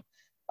different,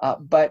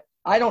 but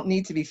I don't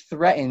need to be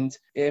threatened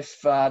if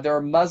there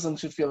are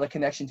Muslims who feel a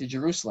connection to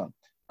Jerusalem.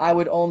 I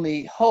would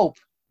only hope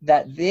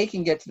that they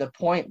can get to the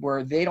point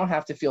where they don't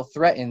have to feel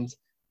threatened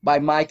by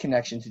my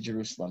connection to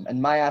Jerusalem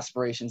and my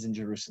aspirations in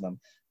Jerusalem.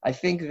 I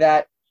think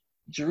that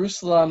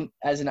Jerusalem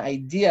as an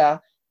idea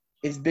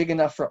is big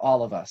enough for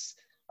all of us.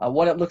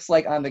 What it looks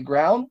like on the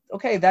ground,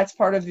 okay, that's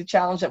part of the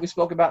challenge that we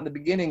spoke about in the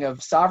beginning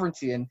of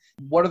sovereignty, and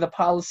what are the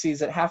policies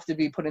that have to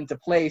be put into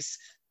place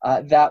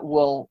that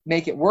will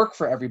make it work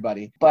for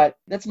everybody. But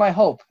that's my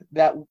hope,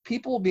 that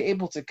people will be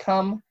able to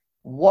come,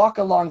 walk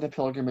along the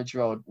pilgrimage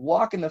road,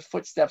 walk in the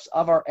footsteps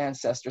of our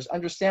ancestors,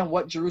 understand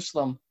what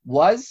Jerusalem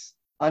was,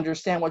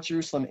 understand what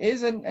Jerusalem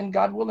is, and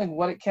God willing,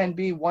 what it can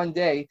be one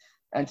day,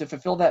 and to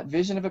fulfill that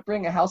vision of it,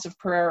 bring a house of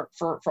prayer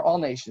for all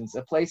nations,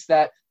 a place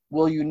that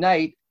will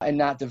unite and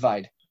not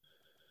divide.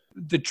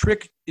 The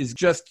trick is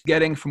just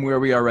getting from where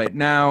we are right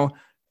now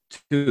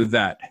to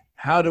that.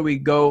 How do we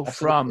go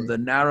from the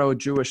narrow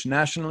Jewish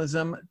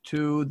nationalism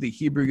to the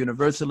Hebrew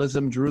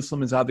universalism?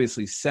 Jerusalem is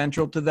obviously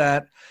central to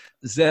that.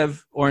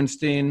 Zev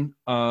Ornstein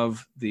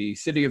of the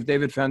City of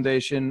David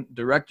Foundation,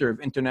 Director of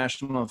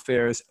International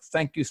Affairs,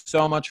 thank you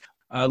so much.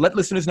 Let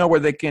listeners know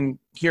where they can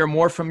hear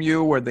more from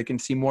you, where they can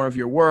see more of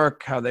your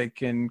work, how they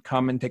can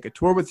come and take a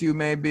tour with you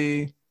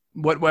maybe.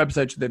 What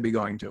website should they be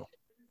going to?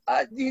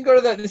 You can go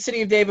to the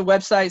City of David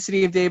website,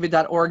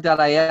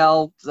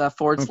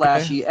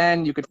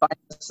 cityofdavid.org.il/EN. You could find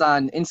us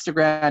on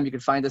Instagram. You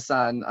can find us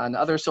on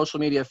other social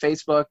media,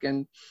 Facebook,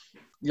 and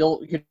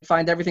you can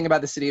find everything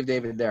about the City of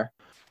David there.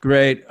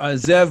 Great.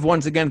 Zev,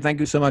 once again, thank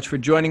you so much for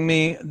joining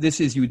me. This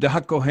is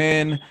Yehuda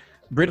Cohen,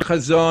 Brit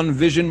Chazon,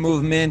 Vision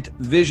Movement,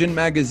 Vision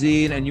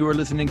Magazine, and you are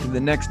listening to the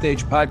Next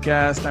Stage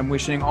podcast. I'm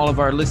wishing all of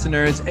our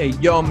listeners a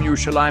Yom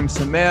Yerushalayim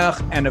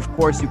Sameach, and of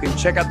course, you can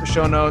check out the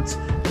show notes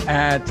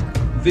at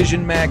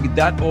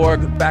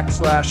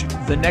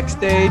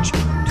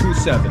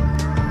visionmag.org/thenextstage27.